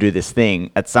 I want to do this thing.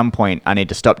 At some point, I need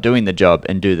to stop doing the job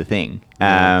and do the thing.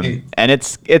 And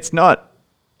it's not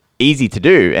easy to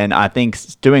do. And I think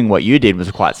doing what you did was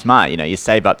quite smart. You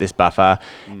save up this buffer.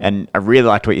 And I really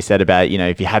liked what you said about,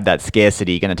 if you have that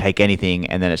scarcity, you're going to take anything.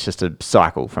 And then it's just a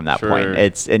cycle from that point.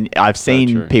 And I've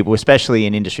seen people, especially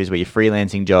in industries where you're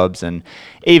freelancing jobs and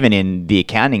even in the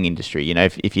accounting industry,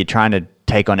 if you're trying to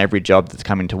take on every job that's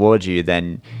coming towards you,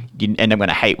 then you end up going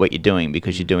to hate what you're doing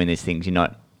because you're doing these things you're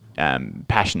not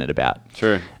passionate about.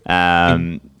 True.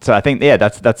 So I think,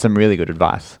 that's some really good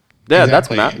advice. Yeah,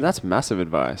 exactly. that's massive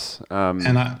advice.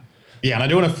 And I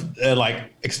do want to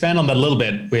expand on that a little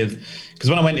bit because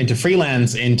when I went into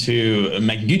freelance, into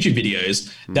making YouTube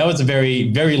videos, that was a very,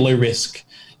 very low risk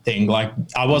thing. Like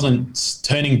I wasn't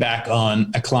turning back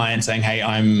on a client saying, hey,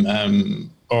 I'm,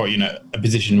 a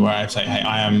position where I say, hey,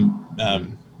 I am,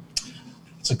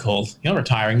 what's it called? You're not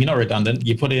retiring. You're not redundant.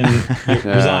 You put in,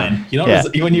 resign. You're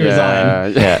not, when you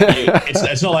resign,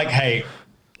 it's not like, hey,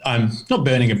 I'm not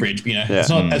burning a bridge, it's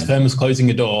not as firm as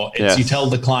closing a door. It's you tell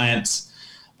the clients,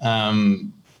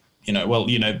 you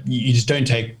just don't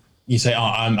take, you say, oh,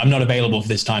 I'm not available for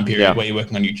this time period where you're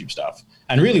working on YouTube stuff.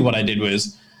 And really what I did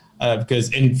was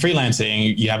because in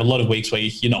freelancing, you have a lot of weeks where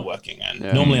you're not working. And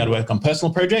normally I'd work on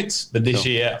personal projects. But this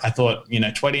year I thought,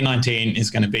 2019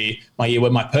 is going to be my year where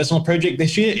my personal project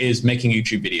this year is making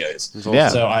YouTube videos.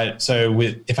 Yeah.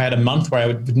 If I had a month where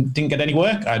I didn't get any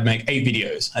work, I'd make 8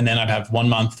 videos. And then I'd have 1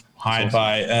 month hired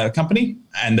by a company.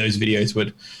 And those videos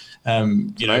would,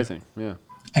 amazing. Yeah.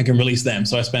 I can release them.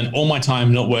 So I spent all my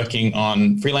time not working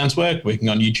on freelance work, working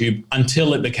on YouTube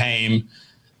until it became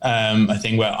a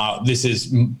thing where this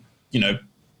is,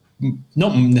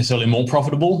 not necessarily more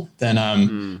profitable than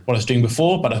what I was doing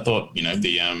before. But I thought,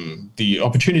 the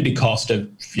opportunity cost of,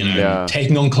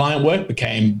 taking on client work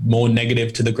became more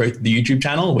negative to the growth of the YouTube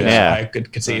channel, which I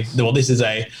could see, well, this is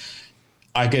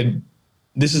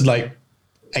like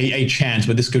a chance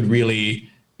where this could really,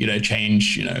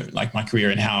 change, like my career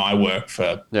and how I work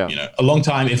for, a long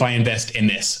time if I invest in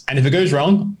this. And if it goes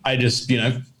wrong, I just,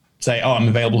 say, oh, I'm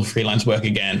available for freelance work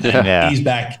again, and ease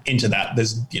back into that.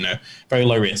 There's, very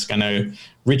low risk. I know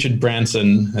Richard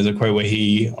Branson has a quote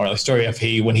a story of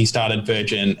when he started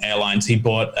Virgin Airlines, he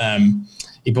bought an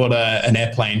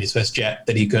airplane, his first jet,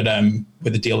 that he could,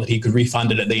 with a deal that he could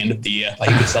refund it at the end of the year. Like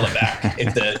he could sell it back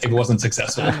if it wasn't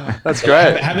successful. That's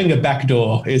great. Having a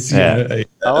backdoor is, a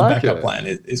backup plan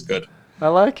is good. I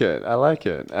like it.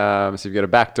 So you've got a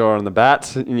backdoor on the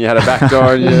bat, and you had a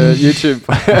backdoor on your YouTube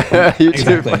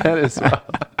plan as well.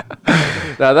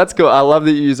 No, that's cool. I love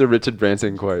that you use a Richard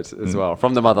Branson quote as well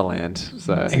from the motherland.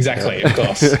 So exactly, of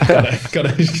course,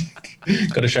 got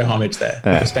to show homage there.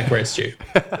 Respect where it's due.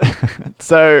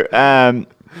 So, I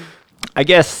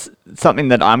guess something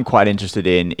that I'm quite interested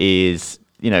in is,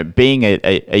 being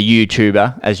a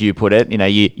YouTuber, as you put it,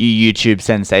 you YouTube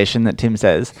sensation that Tim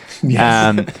says.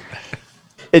 Yes.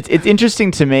 It's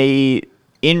interesting to me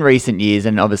in recent years,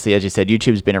 and obviously, as you said,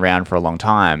 YouTube's been around for a long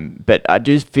time, but I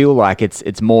do feel like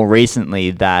it's more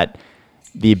recently that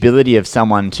the ability of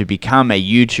someone to become a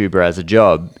YouTuber as a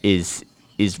job is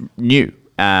new.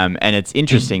 And it's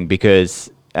interesting because,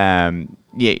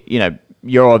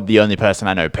 you're the only person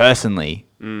I know personally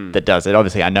that does it.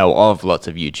 Obviously, I know of lots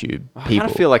of YouTube people. I kind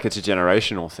of feel like it's a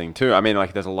generational thing too. I mean,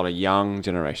 like there's a lot of young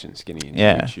generations getting into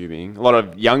YouTubing. A lot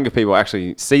of younger people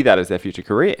actually see that as their future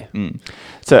career.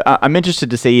 So I'm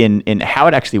interested to see in how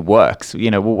it actually works.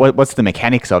 What's the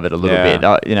mechanics of it a little bit.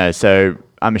 So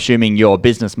I'm assuming your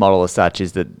business model as such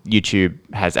is that YouTube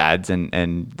has ads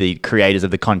and the creators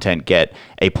of the content get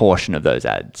a portion of those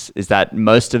ads. Is that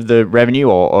most of the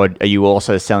revenue, or are you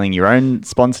also selling your own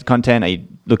sponsored content? Are you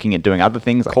looking at doing other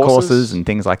things like courses and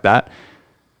things like that?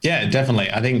 Yeah,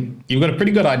 definitely. I think you've got a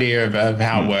pretty good idea of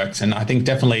how it works. And I think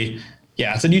definitely, so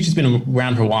YouTube's been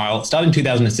around for a while. It started in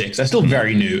 2006. They're still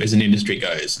very new as an industry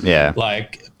goes. Yeah.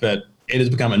 But it has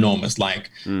become enormous. Like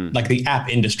the app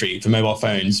industry for mobile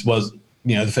phones was,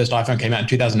 the first iPhone came out in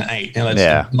 2008. Now that's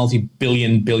a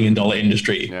multi-billion dollar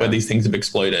industry where these things have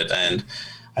exploded. And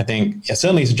I think,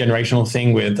 certainly it's a generational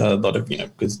thing with a lot of,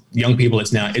 because young people,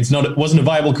 it wasn't a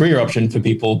viable career option for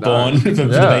people born for the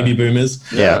baby boomers.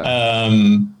 Yeah.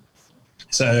 And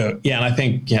I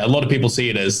think, a lot of people see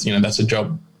it as, that's a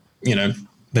job,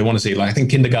 they want to see, I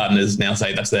think kindergartners now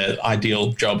say that's their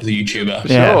ideal job as a YouTuber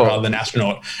rather than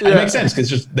astronaut. And it makes sense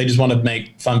because they just want to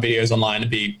make fun videos online and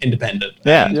be independent.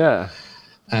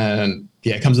 And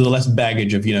it comes with a less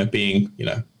baggage of, being,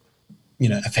 a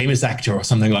famous actor or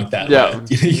something like that. Yeah.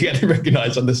 You get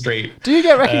recognized on the street. Do you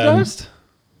get recognized?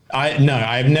 No,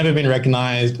 I've never been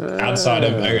recognized outside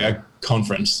of a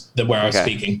conference where I was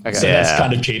speaking. Okay. So that's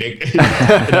kind of cheating.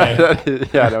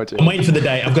 I know what you mean. I'm waiting for the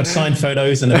day. I've got signed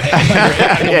photos and got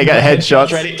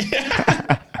headshots ready.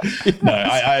 No,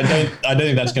 I don't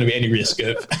think that's going to be any risk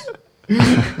of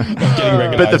getting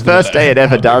recognized. But the first day it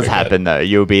ever does happen, though,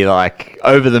 you'll be like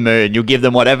over the moon. You'll give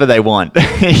them whatever they want.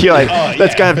 You're like,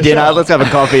 let's go have dinner. Sure. Let's have a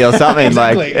coffee or something.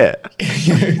 Exactly.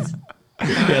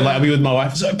 I'll be with my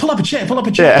wife. So pull up a chair.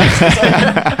 Like,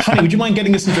 honey, would you mind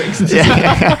getting us some drinks? So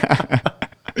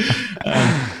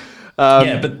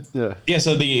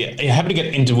happy to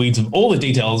get into weeds of all the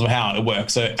details of how it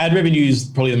works. So ad revenue is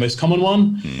probably the most common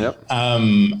one. Yep.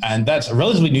 And that's a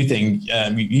relatively new thing.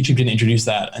 YouTube didn't introduce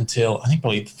that until I think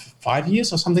probably 5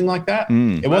 years or something like that.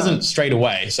 It wasn't straight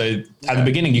away. So at the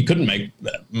beginning, you couldn't make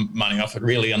money off it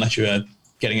really unless you were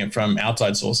getting it from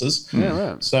outside sources.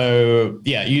 So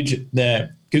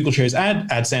Google shows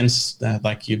AdSense,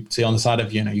 like you see on the side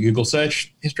of your Google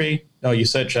search history or your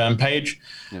search page.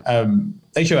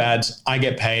 They show ads. I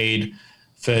get paid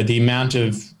for the amount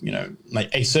of like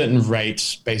a certain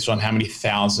rate based on how many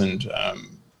thousand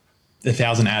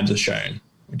ads are shown,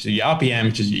 which is your RPM,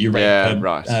 which is your rate per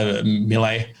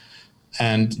milli,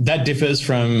 and that differs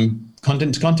from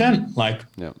content to content. Like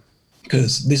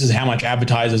because this is how much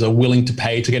advertisers are willing to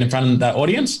pay to get in front of that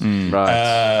audience.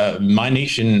 Right. My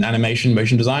niche in animation,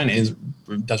 motion design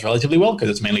does relatively well because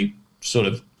it's mainly sort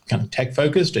of kind of tech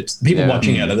focused. It's the people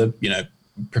watching it are the, you know,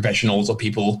 professionals or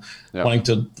people wanting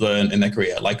to learn in their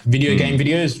career. Like video game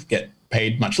videos get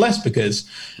paid much less because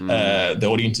the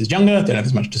audience is younger, they don't have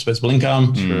as much disposable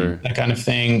income, that kind of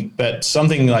thing. But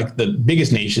something like the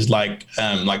biggest niche is like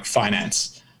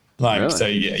finance. Like, so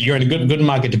yeah, you're in a good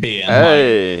market to be in.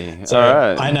 Hey, so all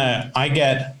right. I know I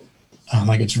get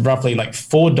like it's roughly like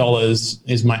 $4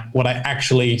 is what I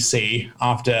actually see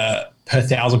after per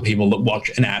 1,000 people that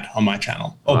watch an ad on my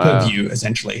channel or per view.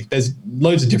 Essentially, there's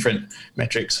loads of different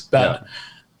metrics, but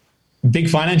big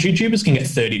finance YouTubers can get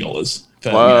 $30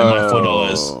 for my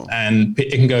 $4, and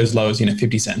it can go as low as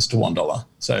 50 cents to $1.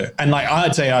 So, and like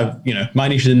I'd say my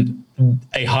niche is in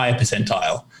a higher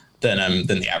percentile than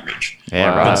the average.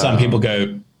 Yeah, But some people get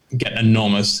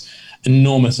enormous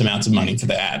amounts of money for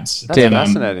their ads. That's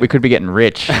fascinating. We could be getting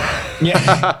rich.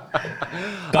 Yeah.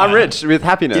 I'm rich with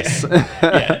happiness.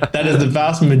 Yeah, that is the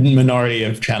vast minority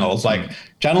of channels. Like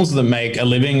channels that make a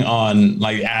living on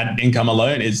like ad income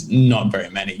alone is not very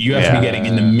many. You have to be getting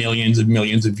in the millions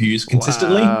of views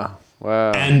consistently,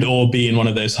 and or be in one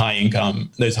of those high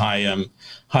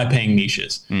paying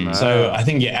niches. So I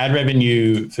think ad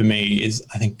revenue for me is,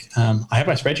 I think I have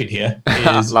my spreadsheet here,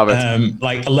 is Love it.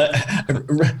 like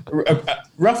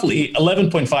roughly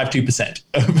 11.52%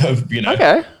 of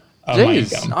Okay. of my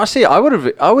Jeez. income. I see. I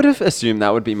would have assumed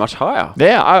that would be much higher.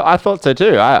 Yeah, I thought so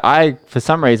too. I for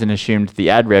some reason assumed the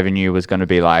ad revenue was going to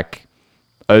be like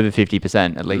over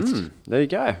 50% at least. There you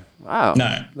go. Wow.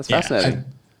 No, That's fascinating.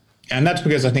 And that's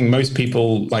because I think most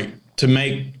people like to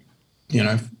monetize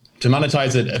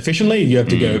it efficiently, you have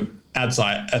to go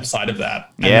outside of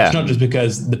that. And it's not just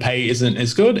because the pay isn't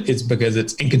as good, it's because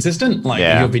it's inconsistent. Like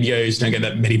your videos don't get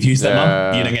that many views that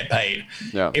month, you don't get paid.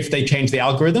 Yeah. If they change the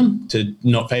algorithm to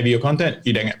not favor your content,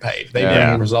 you don't get paid. They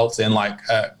bring results in like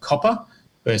Copper,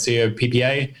 Versio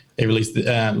PPA, they released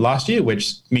last year,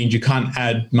 which means you can't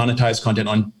add monetized content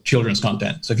on children's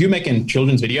content. So if you're making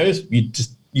children's videos,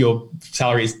 your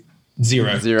salary is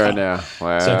zero now.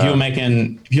 Wow. So if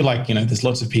you're like, there's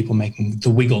lots of people making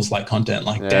the Wiggles like content,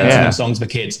 like dancing songs for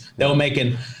kids. They were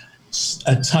making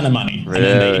a ton of money, and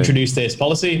then they introduced this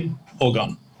policy, all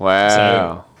gone.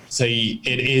 Wow. So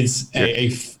it is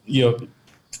you're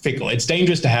fickle. It's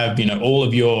dangerous to have all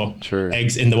of your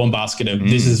eggs in the one basket of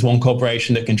this is one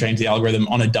corporation that can change the algorithm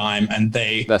on a dime, and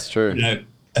that's true.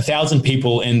 1,000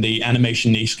 people in the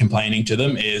animation niche complaining to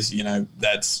them is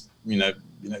that's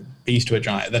beast to a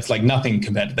giant. That's like nothing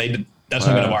compared to that's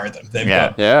not going to worry them. They've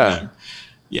got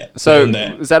So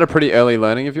was that a pretty early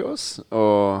learning of yours,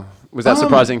 or was that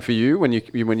surprising for you when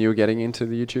you were getting into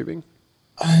the YouTubing?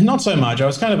 Not so much. I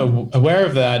was kind of aware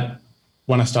of that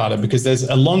when I started, because there's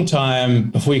a long time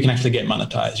before you can actually get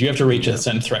monetized. You have to reach a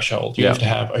certain threshold. You have to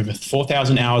have over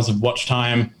 4,000 hours of watch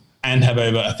time and have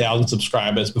over 1,000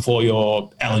 subscribers before you're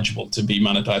eligible to be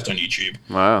monetized on YouTube.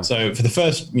 Wow. So for the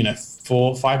first 4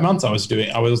 or 5 months, I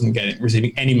wasn't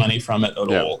receiving any money from it at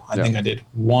all. I think I did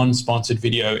one sponsored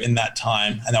video in that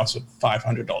time, and that was for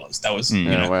 $500. That was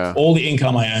all the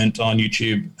income I earned on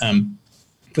YouTube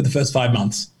for the first 5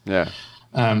 months. Yeah.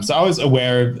 So I was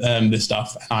aware of this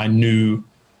stuff. I knew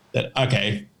that,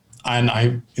 okay, and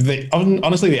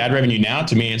honestly, the ad revenue now,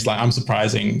 to me, it's like, I'm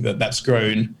surprising that that's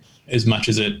grown as much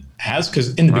as it has,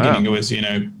 because in the beginning it was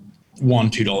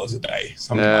 $1-2 a day,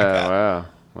 something like that. Wow.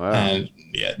 And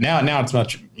now it's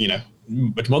much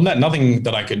much more than that. Nothing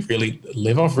that I could really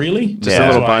live off, really. Just a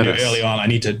little bonus. I knew early on I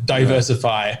need to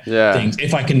diversify things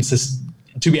if I can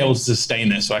to be able to sustain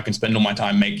this, so I can spend all my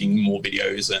time making more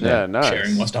videos and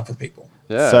sharing more stuff with people.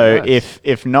 So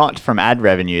if not from ad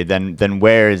revenue, then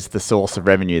where is the source of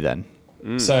revenue then?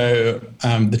 So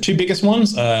the two biggest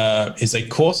ones is a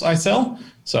course I sell.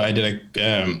 So I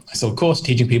sold a course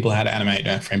teaching people how to animate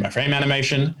frame by frame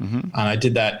animation, and I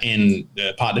did that in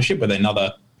partnership with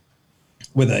a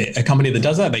company that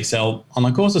does that. They sell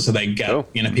online courses, so they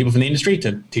get people from the industry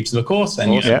to teach them a course,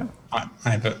 and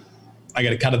I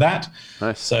get a cut of that.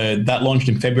 Nice. So that launched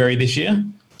in February this year.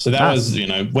 So that was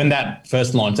when that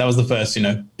first launched, that was the first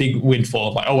big windfall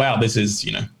of like, oh wow, this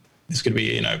could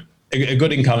be a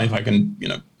good income if I can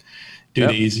do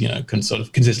these sort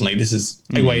of consistently. This is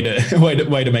a way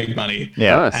to make money.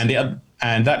 Yeah. Nice.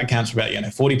 And that accounts for about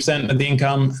 40% of the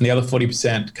income, and the other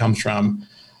 40% comes from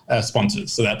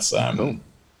sponsors. So that's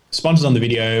sponsors on the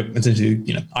video. Essentially,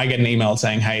 I get an email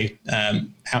saying, hey,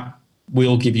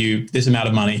 we'll give you this amount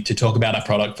of money to talk about our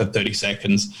product for 30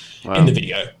 seconds in the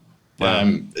video.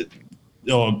 Wow.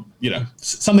 Or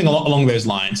something along those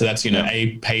lines. So that's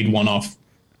a paid one-off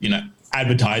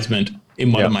advertisement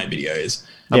in one of my videos.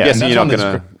 I'm guessing you're not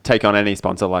going to take on any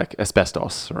sponsor like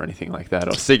asbestos or anything like that,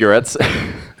 or cigarettes.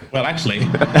 Well, actually,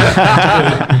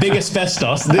 the big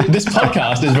asbestos. This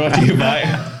podcast is brought to you by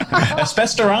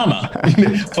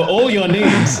Asbestorama for all your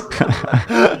needs.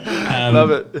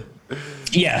 Love it.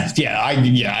 Yeah. I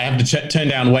have to turn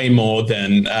down way more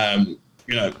than I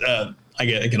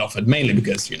get offered, mainly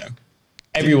because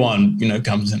everyone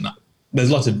comes in.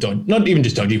 There's lots of not even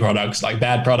just dodgy products, like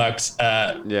bad products.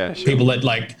 Sure. People that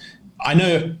like. I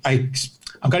know I'm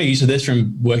kind of used to this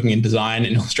from working in design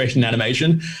and illustration and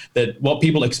animation, that what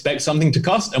people expect something to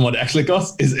cost and what it actually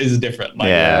costs is different.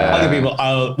 Like other people,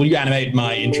 will you animate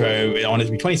my intro? I want it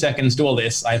to be 20 seconds, do all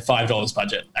this. I have $5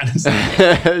 budget. And it's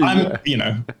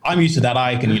I'm used to that.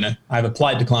 I have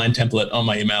applied decline template on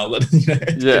my email that,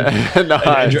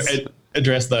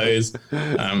 address those.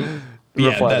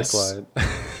 Decline.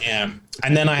 Yeah.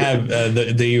 And then I have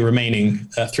the remaining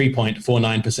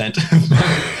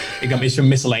 3.49%. It comes from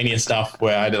miscellaneous stuff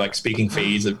where I do like speaking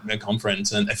fees at a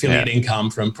conference and affiliate income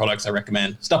from products I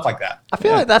recommend, stuff like that. I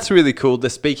feel like that's really cool.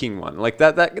 The speaking one, like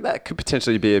that could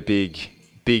potentially be a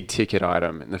big ticket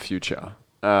item in the future.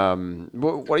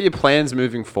 What are your plans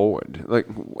moving forward? Like,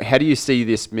 how do you see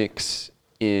this mix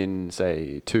in,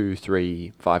 say, 2,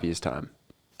 3, 5 years time?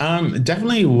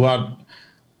 Definitely what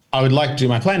I would like to do.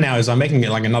 My plan now is I'm making it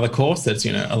like another course that's,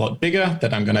 a lot bigger,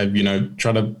 that I'm going to,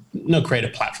 try to create a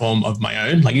platform of my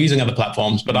own, like using other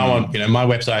platforms. But I want, my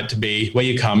website to be where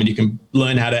you come and you can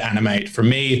learn how to animate from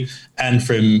me and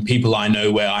from people I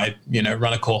know, where I,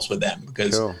 run a course with them,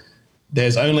 because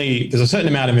there's a certain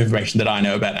amount of information that I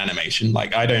know about animation.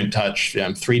 Like I don't touch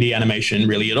 3D animation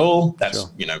really at all. That's,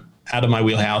 out of my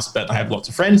wheelhouse, but I have lots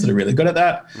of friends that are really good at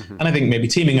that. And I think maybe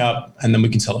teaming up and then we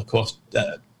can sell a course,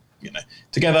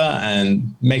 together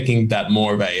and making that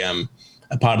more of a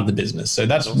part of the business. So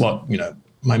that's what,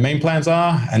 my main plans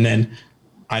are. And then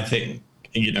I think,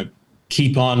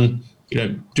 keep on,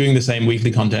 doing the same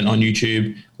weekly content on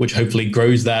YouTube, which hopefully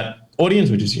grows that audience,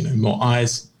 which is, more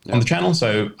eyes on the channel.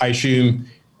 So I assume,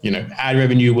 ad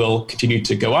revenue will continue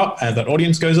to go up as that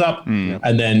audience goes up,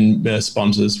 and then the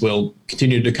sponsors will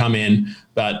continue to come in,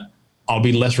 but I'll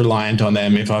be less reliant on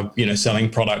them if I'm,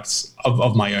 selling products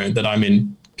of my own that I'm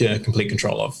in complete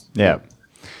control of. Yeah.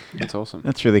 That's awesome.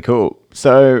 That's really cool.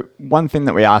 So one thing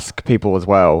that we ask people as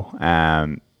well,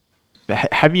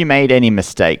 have you made any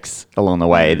mistakes along the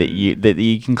way that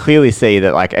you can clearly see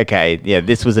that, like, okay,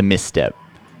 this was a misstep?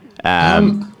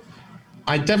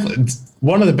 I definitely,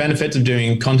 one of the benefits of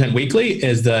doing content weekly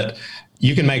is that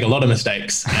you can make a lot of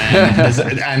mistakes,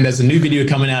 and there's a new video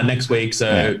coming out next week,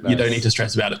 so you don't need to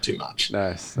stress about it too much.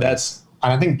 Nice.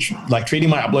 And I think like treating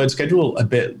my upload schedule a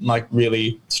bit like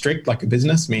really strict, like a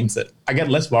business, means that I get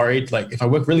less worried. Like if I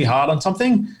work really hard on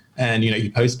something and,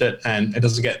 you post it and it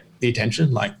doesn't get the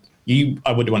attention, like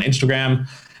I would do on Instagram,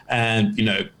 and,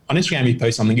 on Instagram, you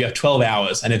post something, you have 12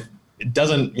 hours. And if it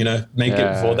doesn't, make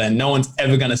it before then, no one's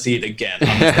ever going to see it again.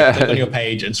 Click on your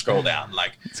page and scroll down.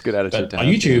 Like, it's a good attitude. But on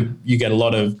YouTube, you get a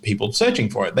lot of people searching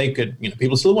for it. They could,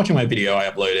 people still watching my video I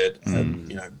uploaded,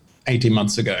 18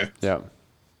 months ago. Yeah.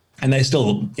 And they're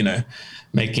still,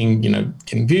 making,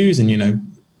 getting views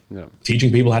and,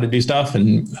 teaching people how to do stuff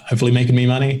and hopefully making me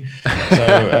money.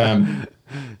 So,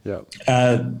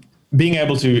 being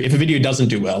able to, if a video doesn't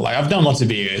do well, like I've done lots of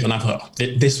videos and I thought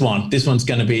this one's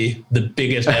going to be the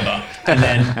biggest ever. And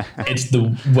then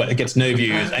it gets no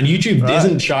views. And YouTube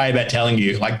isn't shy about telling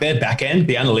you, like their back end,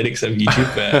 the analytics of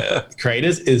YouTube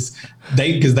creators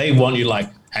because they want you like,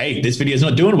 hey, this video is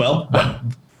not doing well.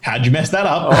 How'd you mess that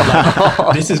up?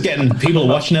 Like, this is getting people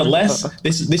watching it less.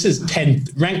 This is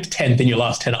ranked 10th in your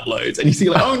last 10 uploads, and you see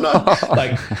like, oh no,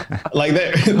 like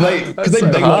they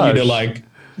want you to like,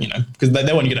 because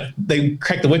they want you to, they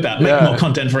crack the whip out, make more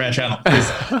content for our channel,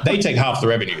 because they take half the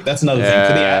revenue. That's another thing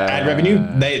for the ad revenue.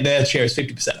 Their share is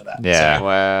 50% of that. Yeah. So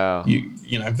wow.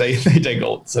 They take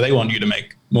all, so they want you to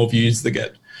make more views to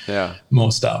get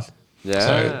more stuff. Yeah.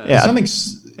 So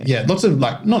lots of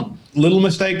like not little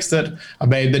mistakes that I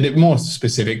made that are more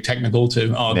specific, technical to,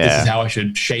 this is how I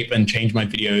should shape and change my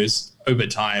videos over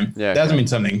time. There hasn't been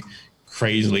something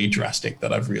crazily drastic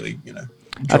that I've really,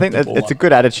 I think that it's a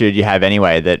good attitude you have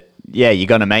anyway, that, you're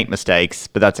going to make mistakes,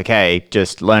 but that's okay.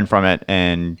 Just learn from it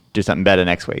and do something better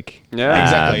next week. Yeah,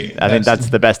 exactly. I think that's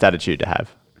the best attitude to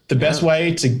have. The best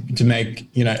way to make,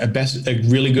 a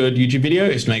really good YouTube video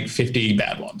is to make 50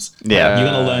 bad ones. Yeah.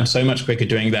 You're going to learn so much quicker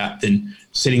doing that than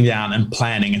sitting down and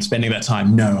planning and spending that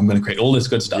time. No, I'm going to create all this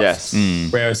good stuff. Yes.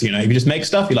 Whereas, if you just make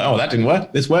stuff, you're like, oh, that didn't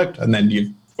work. This worked. And then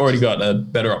you've already got a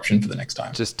better option for the next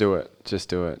time. Just do it.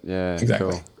 Yeah.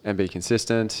 Exactly. Cool. And be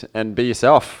consistent and be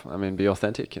yourself. I mean, be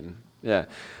authentic and Yeah.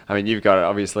 I mean, you've got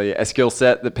obviously a skill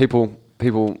set that people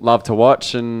love to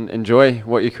watch and enjoy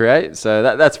what you create. So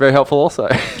that's very helpful also.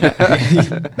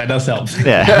 That does help.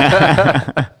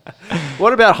 Yeah.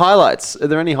 What about highlights? Are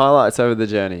there any highlights over the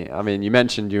journey? I mean, you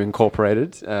mentioned you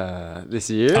incorporated this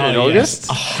year in August.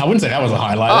 I wouldn't say that was a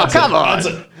highlight. Oh, come on. That's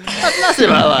a massive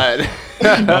highlight.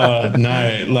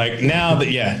 No, like now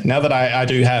that I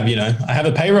do have, I have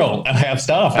a payroll and I have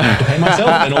staff and I have to pay myself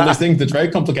and all these things, that's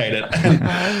very complicated.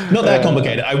 Not that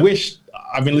complicated. I wish.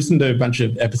 I've been listening to a bunch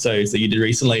of episodes that you did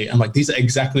recently. I'm like, these are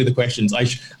exactly the questions.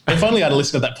 If only I'd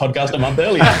listened to that podcast a month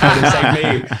earlier, it would have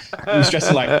saved me. I'm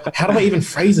stressing like, how do I even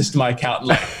phrase this to my accountant?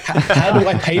 Like, how do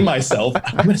I pay myself?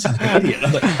 I'm going to sound like an idiot.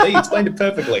 I'm like, they explained it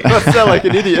perfectly. I sound like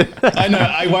an idiot. I know.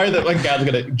 I worry that my accountant's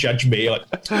going to judge me. Like,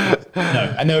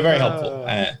 no, and they were very helpful.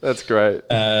 That's great.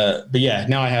 But yeah,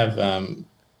 now I have,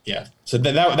 So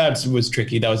that was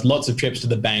tricky. There was lots of trips to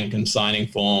the bank and signing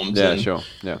forms. Yeah, sure.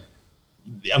 Yeah.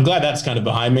 I'm glad that's kind of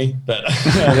behind me, but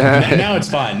now it's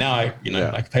fine. Now I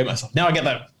can pay myself. Now I get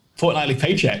that fortnightly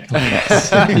paycheck.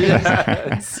 Yes.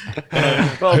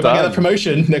 Well hope done. I get that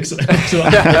promotion next month.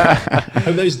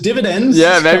 Hope those dividends.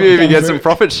 Yeah, maybe even get some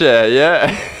profit share.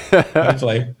 Yeah.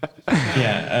 Hopefully.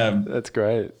 Yeah. That's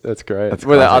great. That's great. That's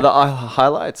Were there classic. other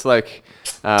highlights like?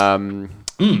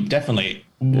 Definitely.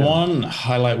 One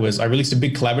highlight was I released a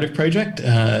big collaborative project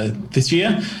this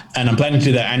year, and I'm planning to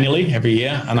do that annually every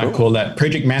year, and I call that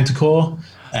Project Manticore.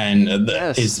 And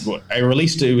is what I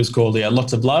released. It was called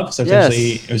Lots of Love. So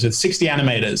essentially, it was with 60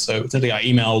 animators. So essentially, I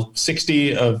emailed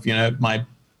 60 of my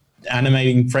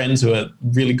animating friends who are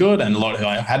really good, and a lot who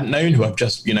I hadn't known who I've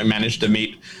just managed to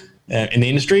meet in the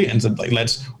industry, and said like,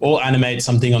 let's all animate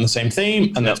something on the same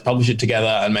theme, and let's publish it together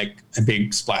and make a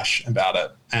big splash about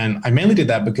it. And I mainly did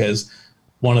that because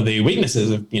one of the weaknesses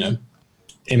of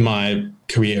in my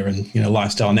career and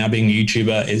lifestyle now being a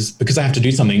YouTuber is because I have to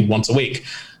do something once a week.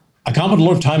 I can't put a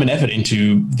lot of time and effort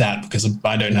into that because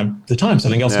I don't have the time.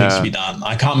 Something else needs to be done.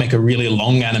 I can't make a really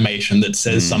long animation that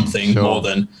says something more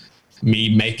than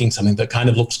me making something that kind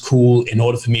of looks cool in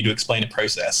order for me to explain a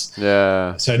process.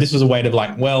 Yeah. So this was a way to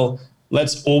like, well,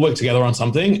 let's all work together on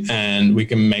something and we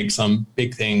can make some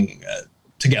big thing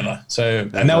together. So,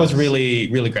 and that was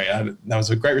really, really great. That was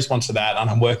a great response to that. And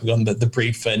I'm working on the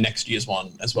brief for next year's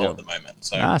one as well at the moment.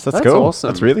 So Nice, that's cool. Awesome.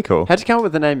 That's really cool. How'd you come up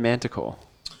with the name Manticore?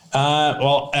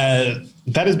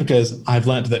 That is because I've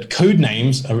learned that code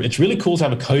names it's really cool to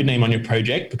have a code name on your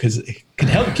project because it can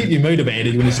help keep you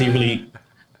motivated when you see a really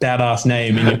badass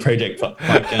name in your project,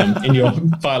 like in your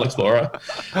file explorer.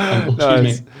 Excuse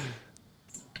me.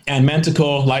 And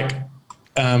Manticore, like,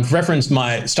 for reference,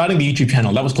 starting the YouTube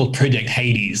channel, that was called Project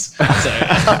Hades.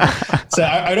 So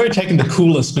I'd already taken the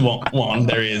coolest one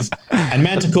there is. And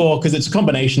Manticore, because it's a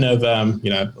combination of,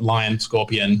 lion,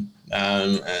 scorpion,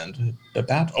 and a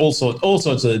bat, all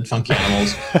sorts of funky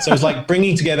animals. So it's like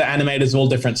bringing together animators of all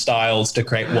different styles to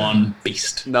create one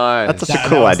beast. Nice. That's such a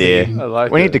cool idea. I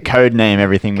like we it. need to code name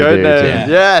everything Code we do. name. Yeah.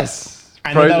 Yes.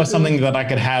 And that was something that I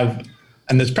could have,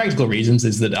 and there's practical reasons,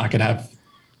 is that I could have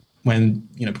when,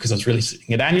 because I was releasing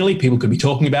it annually, people could be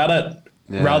talking about it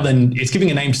rather than, it's giving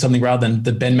a name to something rather than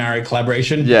the Ben Marrie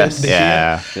collaboration. Yes. This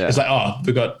Yeah. year. It's like,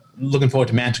 we've got looking forward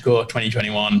to Manticore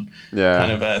 2021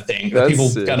 kind of a thing that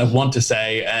people kind of want to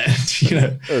say, and,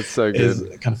 that's so good. is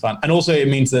kind of fun. And also it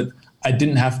means that I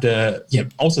didn't have to,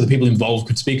 also the people involved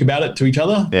could speak about it to each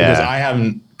other because I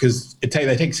haven't, because they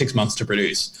take 6 months to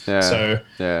produce. Yeah. So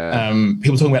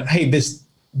people talking about, hey,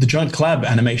 the joint collab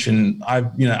animation,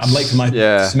 I'm late for my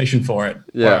submission for it.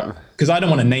 Yeah. Because I don't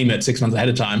want to name it 6 months ahead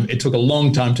of time. It took a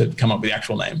long time to come up with the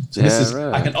actual name. So this is,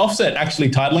 I can offset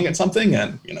actually titling it something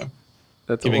and,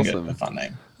 That's giving awesome. it a fun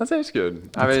name. That sounds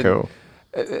good. That's cool.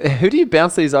 Who do you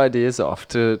bounce these ideas off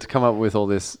to come up with all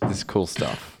this cool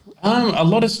stuff? A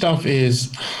lot of stuff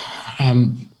is,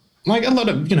 like a lot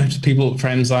of, just people,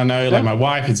 friends I know, like my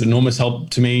wife is enormous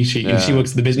help to me. She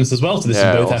works in the business as well. So this is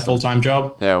both our full-time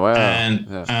job. Yeah, wow. And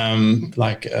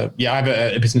I have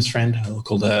a business friend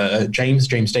called James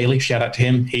Daly. Shout out to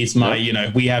him. He's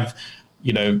my, we have,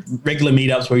 regular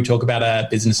meetups where we talk about our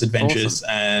business adventures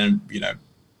and,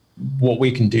 what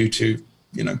we can do to,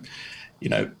 like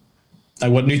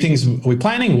what new things are we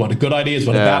planning? What are good ideas?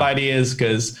 What are bad ideas?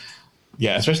 Because,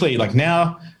 especially like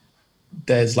now,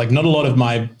 there's like not a lot of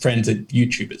my friends are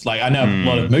YouTubers. Like I know a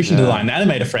lot of motion design and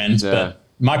animator friends, but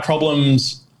my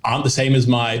problems aren't the same as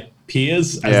my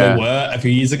peers as they were a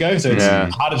few years ago. So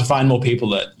it's harder to find more people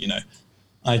that,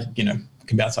 I can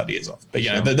bounce ideas off. But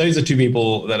those are two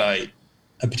people that I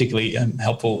particularly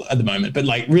helpful at the moment. But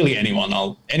like really anyone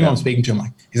I'm speaking to, I'm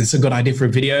like, is this a good idea for a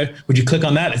video? Would you click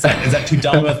on that? Is that too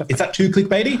dumb? Is that too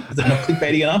clickbaity? Is it not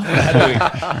clickbaity enough?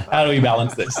 How do we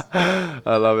balance this? I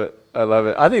love it.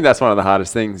 I think that's one of the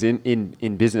hardest things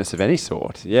in business of any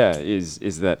sort. Yeah,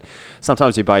 is that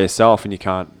sometimes you're by yourself and you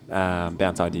can't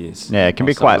bounce ideas. Yeah, it can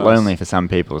be quite lonely for some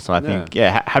people. So I think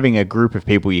having a group of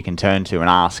people you can turn to and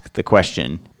ask the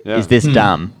question, is this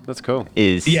dumb? That's cool.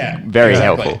 Is very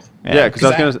helpful. Yeah, because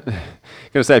I was going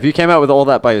to say, if you came out with all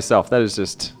that by yourself, that is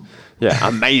just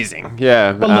amazing.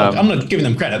 Yeah. Well, look, I'm not giving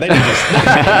them credit. They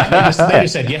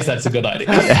just said, yes, that's a good idea.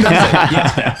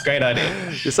 Yes, that's a great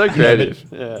idea. You're so creative.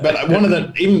 But one of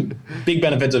the even big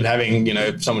benefits of having,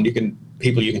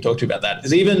 people you can talk to about that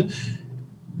is even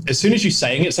as soon as you're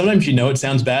saying it, sometimes it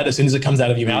sounds bad. As soon as it comes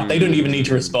out of your mouth, they don't even need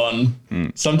to respond.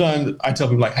 Sometimes I tell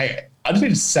people like, hey, I just need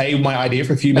to say my idea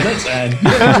for a few minutes and you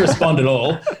don't need to respond at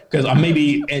all because I'm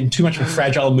maybe in too much of a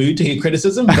fragile mood to hear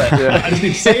criticism, but I just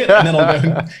need to say it and then I'll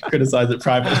go and criticize it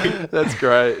privately. That's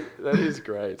great. That is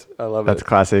great. I love That's it.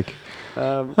 classic.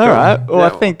 All right. Well, now, I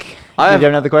think... Do you have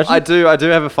another question? I do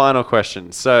have a final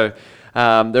question. So...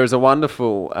 there's a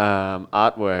wonderful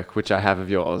artwork which I have of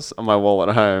yours on my wall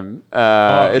at home.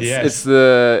 It's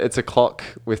a clock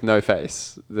with no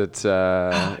face. That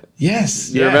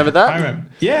yes, you remember that?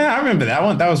 I remember that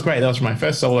one. That was great. That was my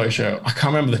first solo show. I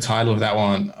can't remember the title of that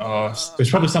one. It was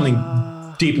probably something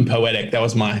deep and poetic. That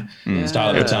was my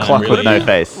style at the time. Clock with no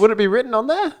face. Would it be written on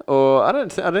there? Or I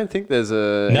don't think there's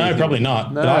a. No, probably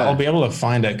not. No. But I'll be able to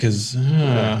find it because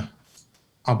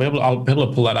I'll be able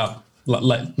to pull that up.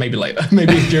 Maybe later.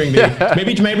 Maybe during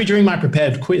my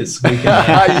prepared quiz. We can,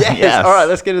 yes. All right,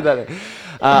 let's get into that.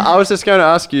 I was just going to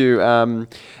ask you,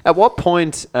 at what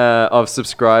point of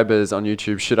subscribers on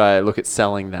YouTube should I look at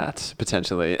selling that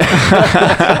potentially?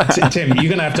 Tim, you're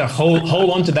going to have to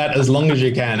hold on to that as long as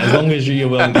you can, as long as you're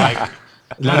willing. As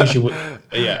long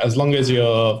as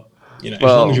you're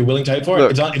willing to pay for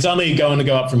it. It's only going to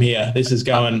go up from here. This is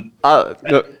going.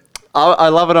 Look, I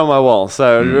love it on my wall,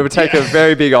 so it would take a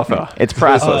very big offer. It's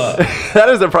priceless. That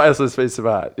is a priceless piece of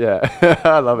art. Yeah,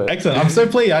 I love it. Excellent. I'm so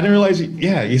pleased. I didn't realize.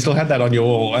 You still had that on your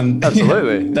wall, and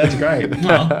absolutely, that's great.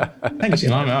 Well, thanks,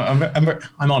 Tim. I'm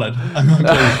honored. I'm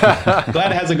pleased.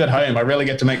 Glad it has a good home. I rarely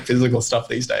get to make physical stuff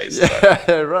these days. So.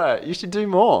 Yeah, right. You should do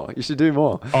more.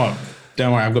 Oh,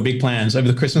 don't worry. I've got big plans.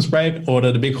 Over the Christmas break,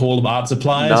 ordered a big haul of art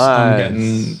supplies. Nice.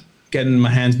 I'm getting my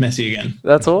hands messy again.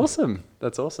 That's awesome.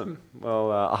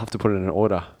 Well, I'll have to put in an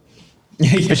order.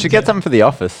 We should get something for the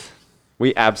office.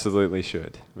 We absolutely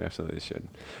should.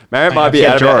 Marriott might be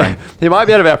out he might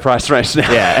be out of our price range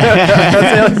now. Yeah.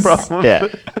 That's the only problem. Yeah,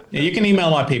 you can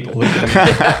email my people.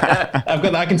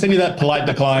 I can send you that polite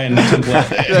decline template.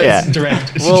 It's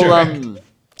direct.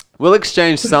 We'll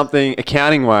exchange something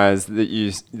accounting-wise that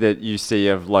you see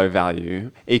of low value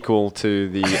equal to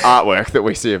the artwork that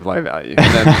we see of low value.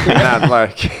 And then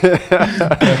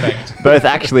perfect. Both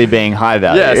actually being high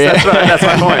value. Yes, that's right. That's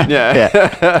my point. Yeah.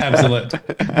 Absolutely.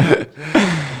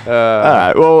 All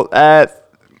right. Well,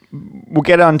 we'll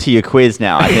get on to your quiz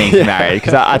now, I think, Mary,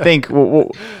 because I think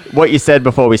what you said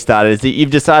before we started is that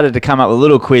you've decided to come up with a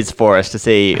little quiz for us to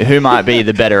see who might be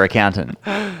the better accountant.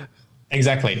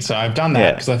 Exactly. So I've done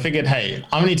that because I figured, hey,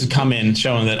 I need to come in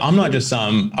showing that I'm not just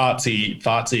some artsy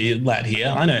fartsy lad here.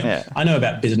 I know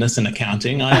about business and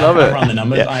accounting. I run the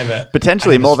numbers. Yeah.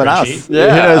 Potentially more than us. Yeah.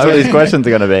 Who knows what these questions are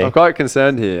going to be? I'm quite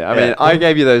concerned here. I mean, I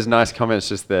gave you those nice comments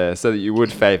just there so that you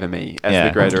would favor me as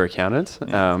the greater accountant.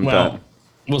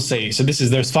 We'll see. So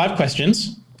there's 5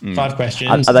 questions. 5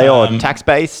 questions. Are they all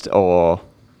tax-based or...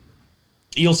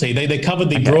 You'll see. They covered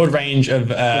the broad range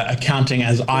of accounting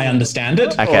as I understand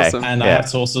it. Okay. Awesome. And I have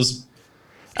sources.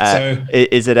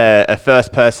 Is it a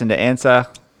first person to answer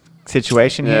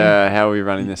situation here? Yeah. How are we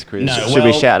running this quiz? No, Should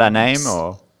we shout our name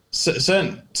or?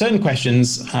 Certain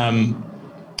questions,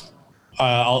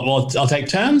 I'll take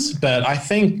turns, but I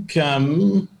think...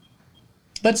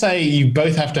 let's say you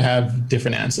both have to have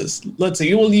different ansers. Let's see.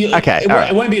 It won't be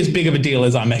as big of a deal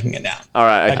as I'm making it now. All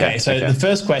right. Okay. So the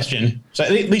first question. So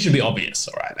these should be obvious.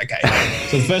 All right. Okay.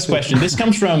 So the first question. This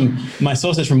comes from my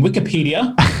sources from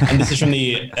Wikipedia, and this is from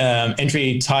the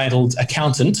entry titled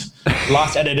 "Accountant,"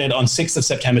 last edited on 6th of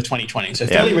September 2020. So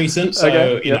fairly recent. So I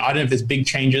don't know if there's big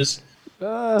changes.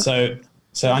 So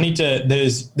I need to.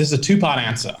 This is a 2-part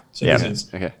answer. So this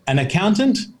is an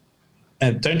accountant.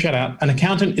 Don't shut out. An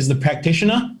accountant is a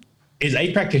practitioner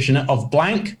of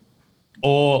blank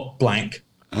or blank.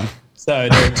 So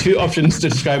there are 2 options to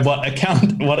describe what an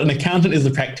accountant is a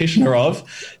practitioner of.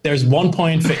 There's 1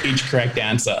 point for each correct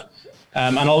answer.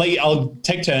 And I'll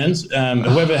take turns.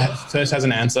 Whoever first has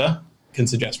an answer can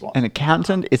suggest one. An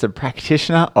accountant is a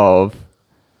practitioner of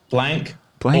blank,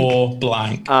 Blank. or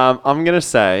blank. I'm going to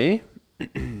say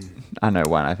I know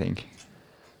one, I think.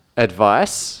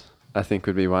 advice, I think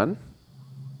would be one.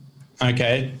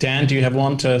 Okay, Dan, do you have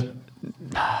one to?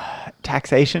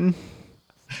 Taxation?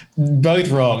 Both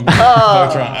wrong.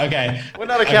 Both wrong. Okay. We're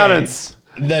not accountants.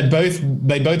 Okay.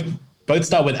 They both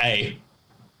start with A,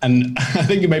 and I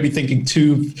think you may be thinking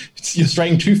you're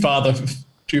straying too far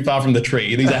from the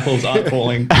tree. These apples aren't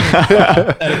falling.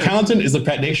 An accountant is a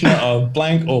practitioner of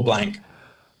blank or blank.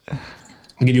 I'll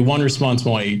give you one response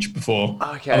more each before.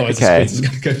 Okay. Otherwise, Okay. this quiz is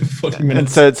going to go for 40 And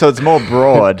minutes. so it's more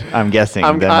broad, I'm guessing,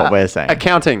 than what we're saying.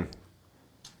 Accounting.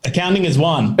 Accounting is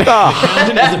one.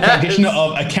 Accountant is a practitioner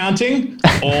of accounting,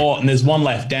 and there's one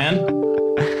left. Dan?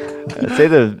 It's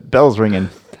either bells ringing.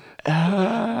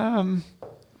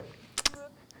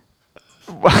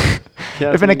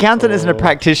 If an accountant isn't a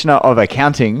practitioner of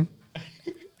accounting,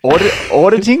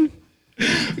 auditing?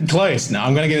 Close. No,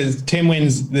 I'm going to give Tim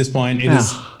wins this point. It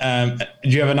is. Do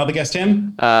you have another guess,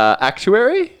 Tim?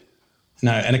 Actuary?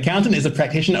 No. An accountant is a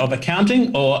practitioner of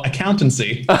accounting or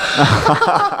accountancy.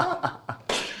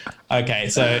 Okay,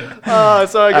 so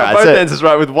So I got Alright, both so- answers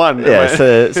right with one. Yeah,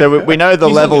 so we know the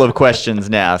You still level get- of questions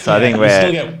now, so I think you we're...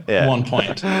 still get yeah. 1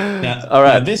 point. Now, All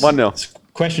right, now this 1-0.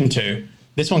 Question 2.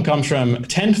 This one comes from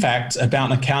 10 facts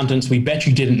about accountants we bet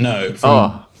you didn't know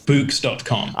from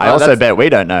Books.com. I also bet we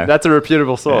don't know. That's a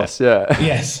reputable source, yeah.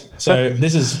 Yes. So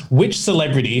this is which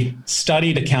celebrity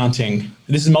studied accounting?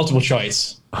 This is multiple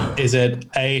choice. Is it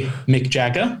A, Mick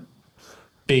Jagger,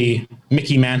 B,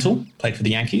 Mickey Mantle, played for the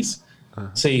Yankees,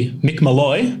 C, Mick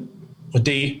Malloy, or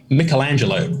D,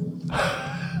 Michelangelo?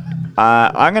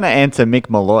 I'm going to answer Mick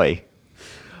Malloy.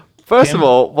 First of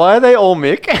all, why are they all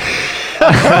Mick?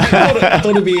 I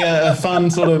thought it'd be a fun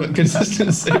sort of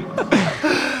consistency.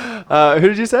 Who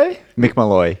did you say? Mick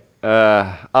Malloy.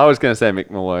 I was going to say Mick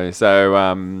Malloy, so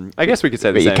I guess we could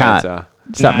say the But you same can't. answer.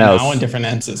 Something No, else. I want different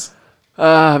answers.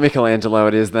 Michelangelo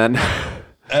it is then.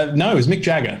 No, it was Mick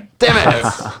Jagger. Damn it!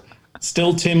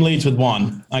 Still, Tim leads with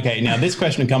 1. Okay, now this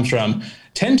question comes from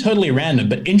 10 totally random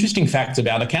but interesting facts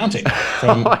about accounting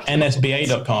from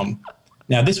nsba.com.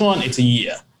 Now, this one, it's a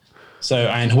year. So,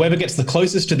 and whoever gets the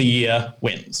closest to the year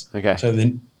wins. Okay. So,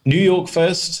 the New York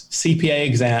first CPA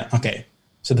exam. Okay.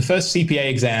 So, the first CPA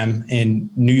exam in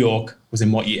New York was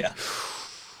in what year?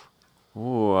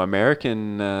 Ooh,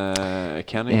 American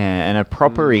accounting. Yeah, and a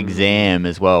proper exam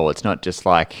as well. It's not just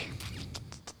like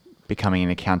becoming an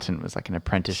accountant was like an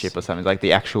apprenticeship or something. It's like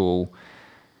the actual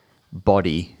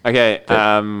body. Okay,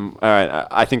 all right.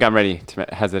 I think I'm ready to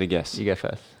hazard a guess. You go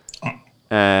first.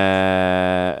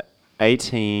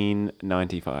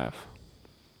 1895.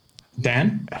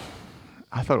 Dan?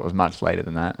 I thought it was much later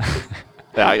than that.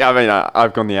 Yeah, I mean,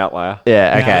 I've gone the outlier.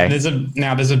 Yeah, Now,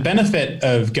 okay. there's a benefit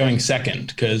of going second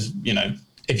because,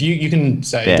 if you can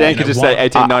say... Yeah. Dan could just say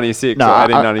 1896 No, or I-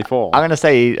 1894.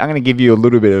 I'm gonna give you a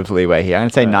little bit of leeway here. I'm gonna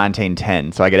say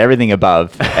 1910, so I get everything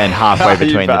above and halfway You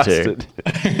between the two.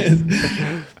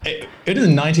 bastard. It is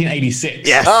 1986.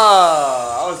 Yes.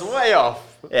 Oh, I was way off.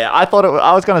 Yeah, I thought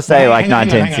I was gonna say like Hang on,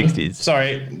 hang on. 1960s.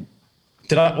 Sorry.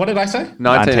 What did I say?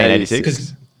 1986.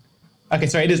 'Cause- Okay,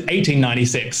 sorry, it is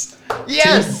 1896.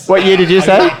 Yes! What year did you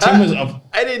say? Tim was off.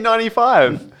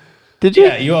 1895. Did you?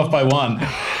 Yeah, you off by 1.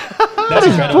 That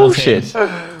is bullshit.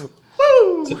 Tim.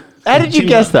 How did you Tim-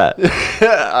 guess that?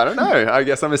 I don't know. I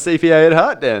guess I'm a CPA at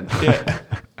heart, Dan. Yeah.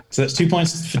 So that's 2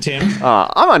 points for Tim.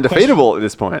 I'm undefeatable at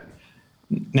this point.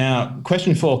 Now,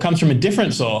 question 4 comes from a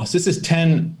different source. This is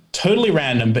 10 totally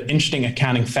random but interesting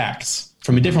accounting facts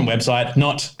from a different website,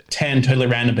 not 10 totally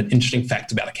random but interesting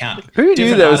facts about accounting. Who knew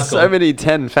Different there was article. so many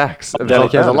 10 facts about There's a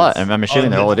accountants? lot. I'm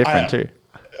assuming they're all different I- too.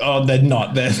 Oh, they're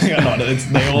not. They are not.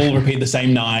 They all repeat the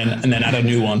same 9 and then add a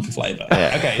new one for flavor.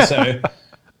 Yeah. Okay, so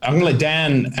I'm going to let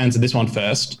Dan answer this one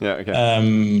first. Yeah,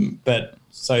 okay. But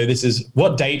so this is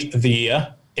what date of the year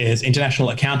is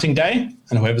International Accounting Day,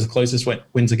 and whoever's the closest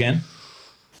wins again.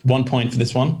 1 point for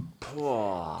this one.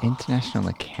 International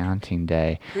Accounting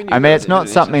Day. knew I mean, there it's was not an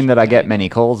something that I get International many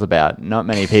calls about. Not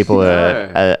many people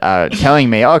No. are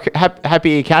telling me, "Oh,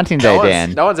 happy Accounting Day,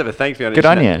 Dan." No one's ever thanked me on Good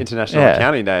on you. International Yeah.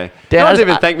 Accounting Day. Dan, no one's I-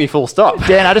 even thanked me full stop.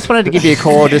 Dan, I just wanted to give you a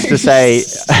call just to say,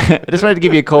 I just wanted to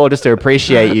give you a call just to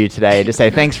appreciate you today, to say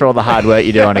thanks for all the hard work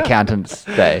you do on Accountants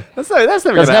Day. That's never That's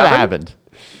going to never happen. happened.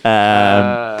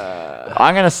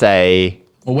 I'm going to say,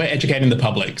 Well, we're educating the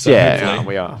public, so Yeah. hopefully.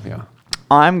 We are.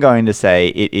 I'm going to say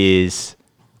it is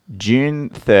June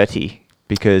 30,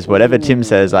 because whatever Tim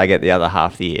says, I get the other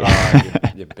half the year. Oh,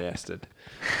 you bastard.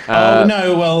 Oh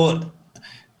no,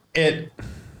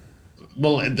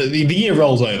 the year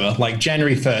rolls over. Like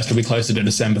January 1st will be closer to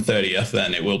December 30th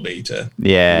than it will be to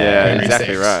Yeah. Yeah, January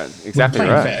exactly 6th. right. Exactly We're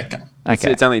playing right. fair.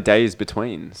 Okay. It's only days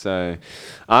between. So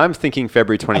I'm thinking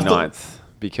February 29th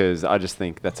because I just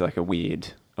think that's like a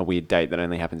weird date that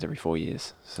only happens every 4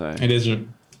 years. So It is.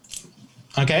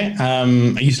 Okay. Are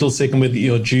you still sticking with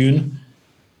your June?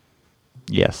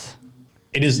 Yes.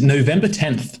 It is November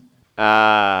 10th.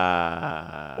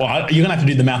 Well, you're gonna have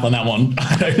to do the math on that one.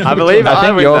 I believe I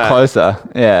think you're closer.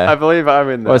 Yeah. I believe I'm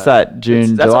in that. What's that?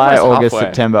 June, That's July, almost August, halfway.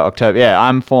 September, October. Yeah,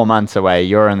 I'm 4 months away.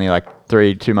 You're only like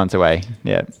 2 months away.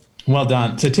 Yeah. Well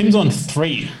done. So Tim's on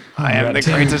 3. I am the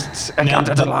greatest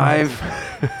accountant alive.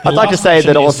 I'd like to say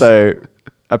that also,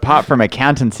 apart from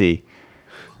accountancy,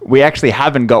 we actually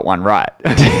haven't got one right.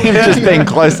 Tim's just being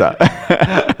closer.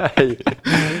 Hey,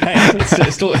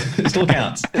 it still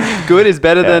counts. Good is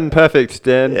better than perfect,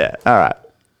 Dan. Yeah. All right.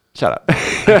 Shut up.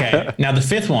 Okay. Now the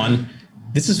 5th one,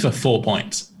 this is for 4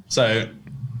 points. So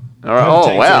All right. whoever Oh,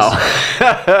 takes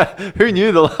wow. Who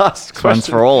knew the last question? One's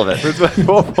for all of it. was worth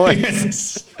 4 points.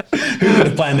 this- who could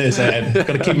have planned this? Got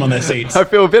to keep them on their seats. I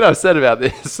feel a bit upset about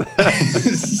this.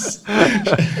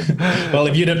 Well,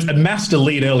 if you'd have amassed a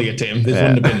lead earlier, Tim, this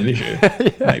wouldn't have been an issue.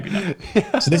 Maybe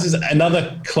not. So this is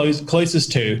another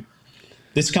closest to.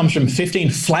 This comes from 15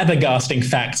 flabbergasting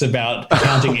facts about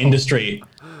accounting industry.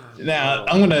 Now,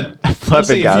 I'm going to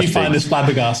see if you find this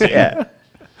flabbergasting. Yeah.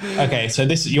 Okay, so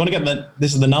this you want to get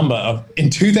this is the number of in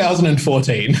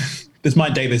 2014. This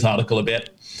might date this article a bit.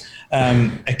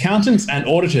 Accountants and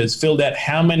auditors filled out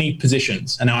how many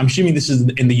positions? And now I'm assuming this is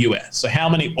in the US. So how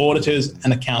many auditors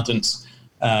and accountants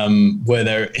were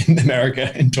there in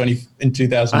America in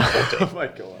 2014? Oh my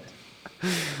god,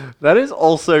 that is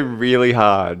also really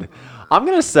hard. I'm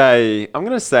gonna say.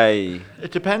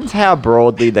 It depends how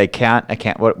broadly they count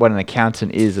what an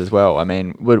accountant is as well. I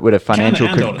mean, would a financial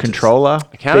Accountant and controller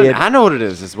Accountant be it? and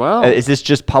auditors as well. Is this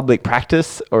just public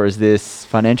practice, or is this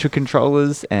financial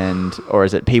controllers, or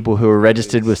is it people who are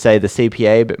registered with, say, the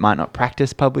CPA but might not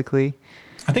practice publicly?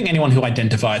 I think anyone who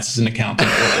identifies as an accountant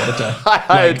or auditor.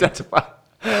 I identify.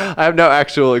 I have no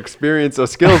actual experience or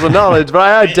skills or knowledge, but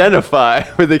I identify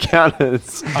with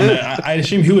accountants. I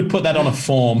assume who would put that on a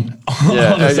form?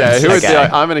 Yeah, on a okay. census? Who would be Okay.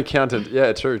 like, I'm an accountant?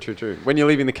 Yeah, true. When you're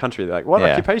leaving the country, they're like, what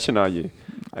Yeah. occupation are you?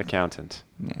 Accountant.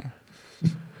 Yeah.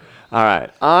 All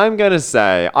right. I'm going to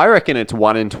say, I reckon it's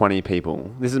 1 in 20 people.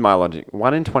 This is my logic.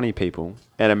 1 in 20 people.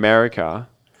 And America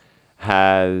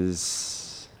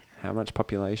has how much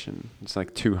population? It's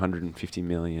like 250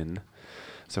 million.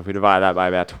 So if we divide that by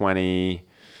about 20...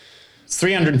 It's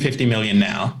 350 million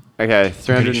now. Okay,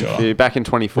 pretty 350. sure. Back in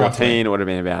 2014, Roughly. it would have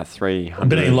been about 300.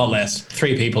 But a lot less.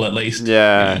 3 people at least.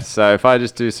 Yeah. So if I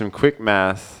just do some quick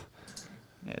math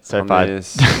Yeah, so on far,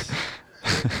 this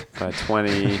by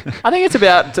 20, I think it's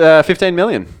about 15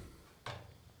 million.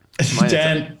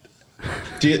 Dan,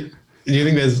 do you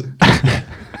think there's...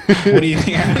 What do you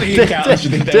think? How many accountants do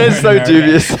you think there Dan's were in so America?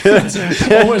 dubious.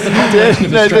 It's almost the population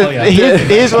of Australia.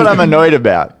 here's what I'm annoyed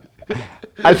about.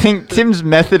 I think Tim's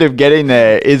method of getting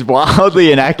there is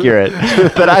wildly inaccurate,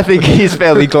 but I think he's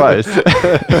fairly close. Hey,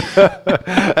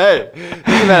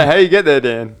 doesn't matter how you get there,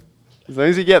 Dan. As long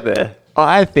as you get there.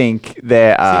 I think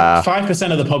there are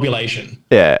 5% of the population.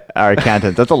 are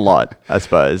accountants. That's a lot, I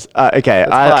suppose. Okay,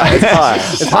 It's high.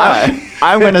 It's high.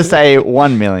 I'm going to say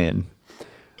 1 million.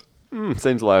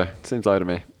 Seems low. Seems low to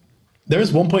me. There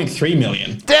is 1.3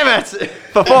 million. Damn it!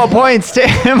 For 4 points, Tim.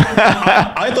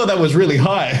 I thought that was really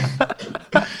high.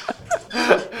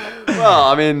 Well,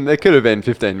 I mean, there could have been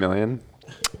 15 million.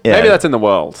 Yeah. Maybe that's in the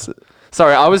world.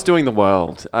 Sorry, I was doing the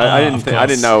world. I of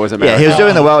didn't know it was Yeah, America. he was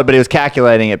doing the world, but he was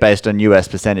calculating it based on US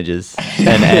percentages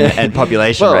and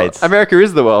population well, rates. America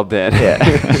is the world, Dan.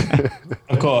 Yeah.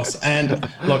 Of course. And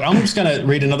look, I'm just going to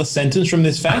read another sentence from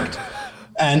this fact.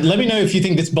 And let me know if you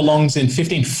think this belongs in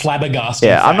 15 flabbergasting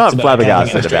Yeah, I'm not facts about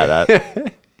accounting flabbergasted about industry.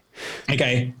 that.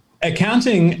 Okay.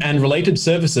 Accounting and related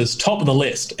services top of the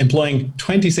list, employing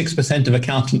 26% of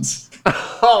accountants.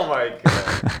 Oh my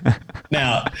god.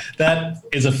 Now, that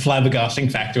is a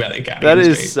flabbergasting fact about the accounting That is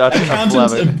industry. such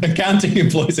a Accounting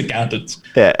employs accountants.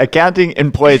 Yeah, accounting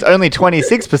employs only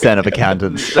 26% of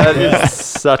accountants. That is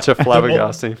such a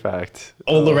flabbergasting fact.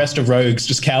 All the rest of rogues,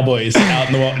 just cowboys out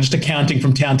in the world, just accounting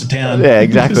from town to town. Yeah,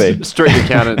 exactly. Street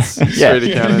accountants. Yeah.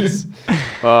 Street accountants.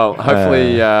 Well,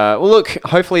 hopefully,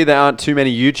 hopefully there aren't too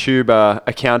many YouTube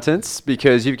accountants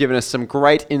because you've given us some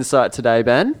great insight today,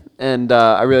 Ben. And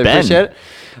I really Ben? appreciate it.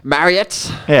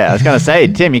 Marriott. Yeah, I was going to say,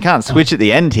 Tim, you can't switch at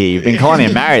the end here. You've been calling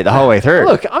him married the whole way through.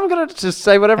 Look, I'm going to just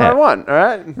say whatever I Yeah. want, all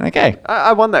right? Okay.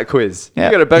 I won that quiz. Yeah.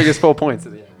 You got a bogus 4 points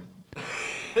at the end.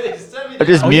 I've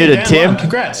just Oh, muted Dan, Tim. well,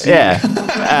 congrats. Yeah.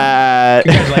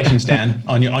 Congratulations, Dan,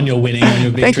 on your winning, on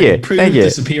your victory. Thank you, Proved thank you.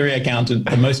 the superior accountant,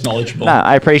 the most knowledgeable. No,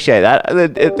 I appreciate that.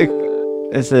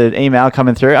 There's an email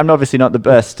coming through. I'm obviously not the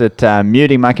best at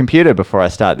muting my computer before I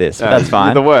start this, but that's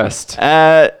fine. You're the worst.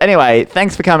 Anyway,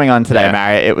 thanks for coming on today,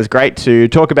 Marriott. It was great to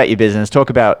talk about your business, talk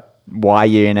about why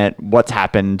you're in it, what's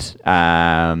happened,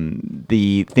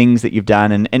 the things that you've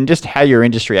done, and just how your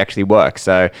industry actually works.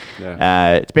 So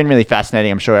it's been really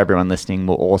fascinating. I'm sure everyone listening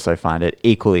will also find it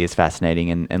equally as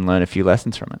fascinating and learn a few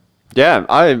lessons from it. Yeah,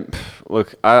 I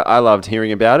loved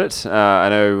hearing about it. I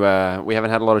know we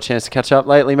haven't had a lot of chance to catch up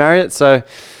lately, Marriott. So,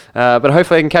 but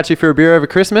hopefully I can catch you for a beer over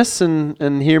Christmas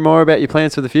and hear more about your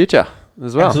plans for the future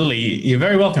as well. Absolutely. You're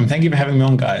very welcome. Thank you for having me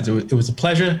on, guys. It was a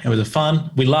pleasure. It was a fun.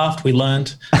 We laughed. We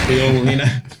learned. We all,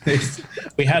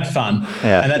 we had fun.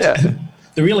 Yeah. And that's,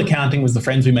 the real accounting was the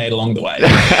friends we made along the way.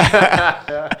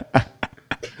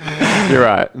 You're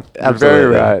right. Absolutely. You're very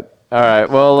right. All right.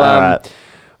 Well,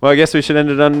 well, I guess we should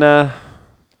end it on,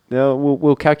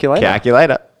 we'll calculate.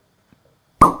 Calculator.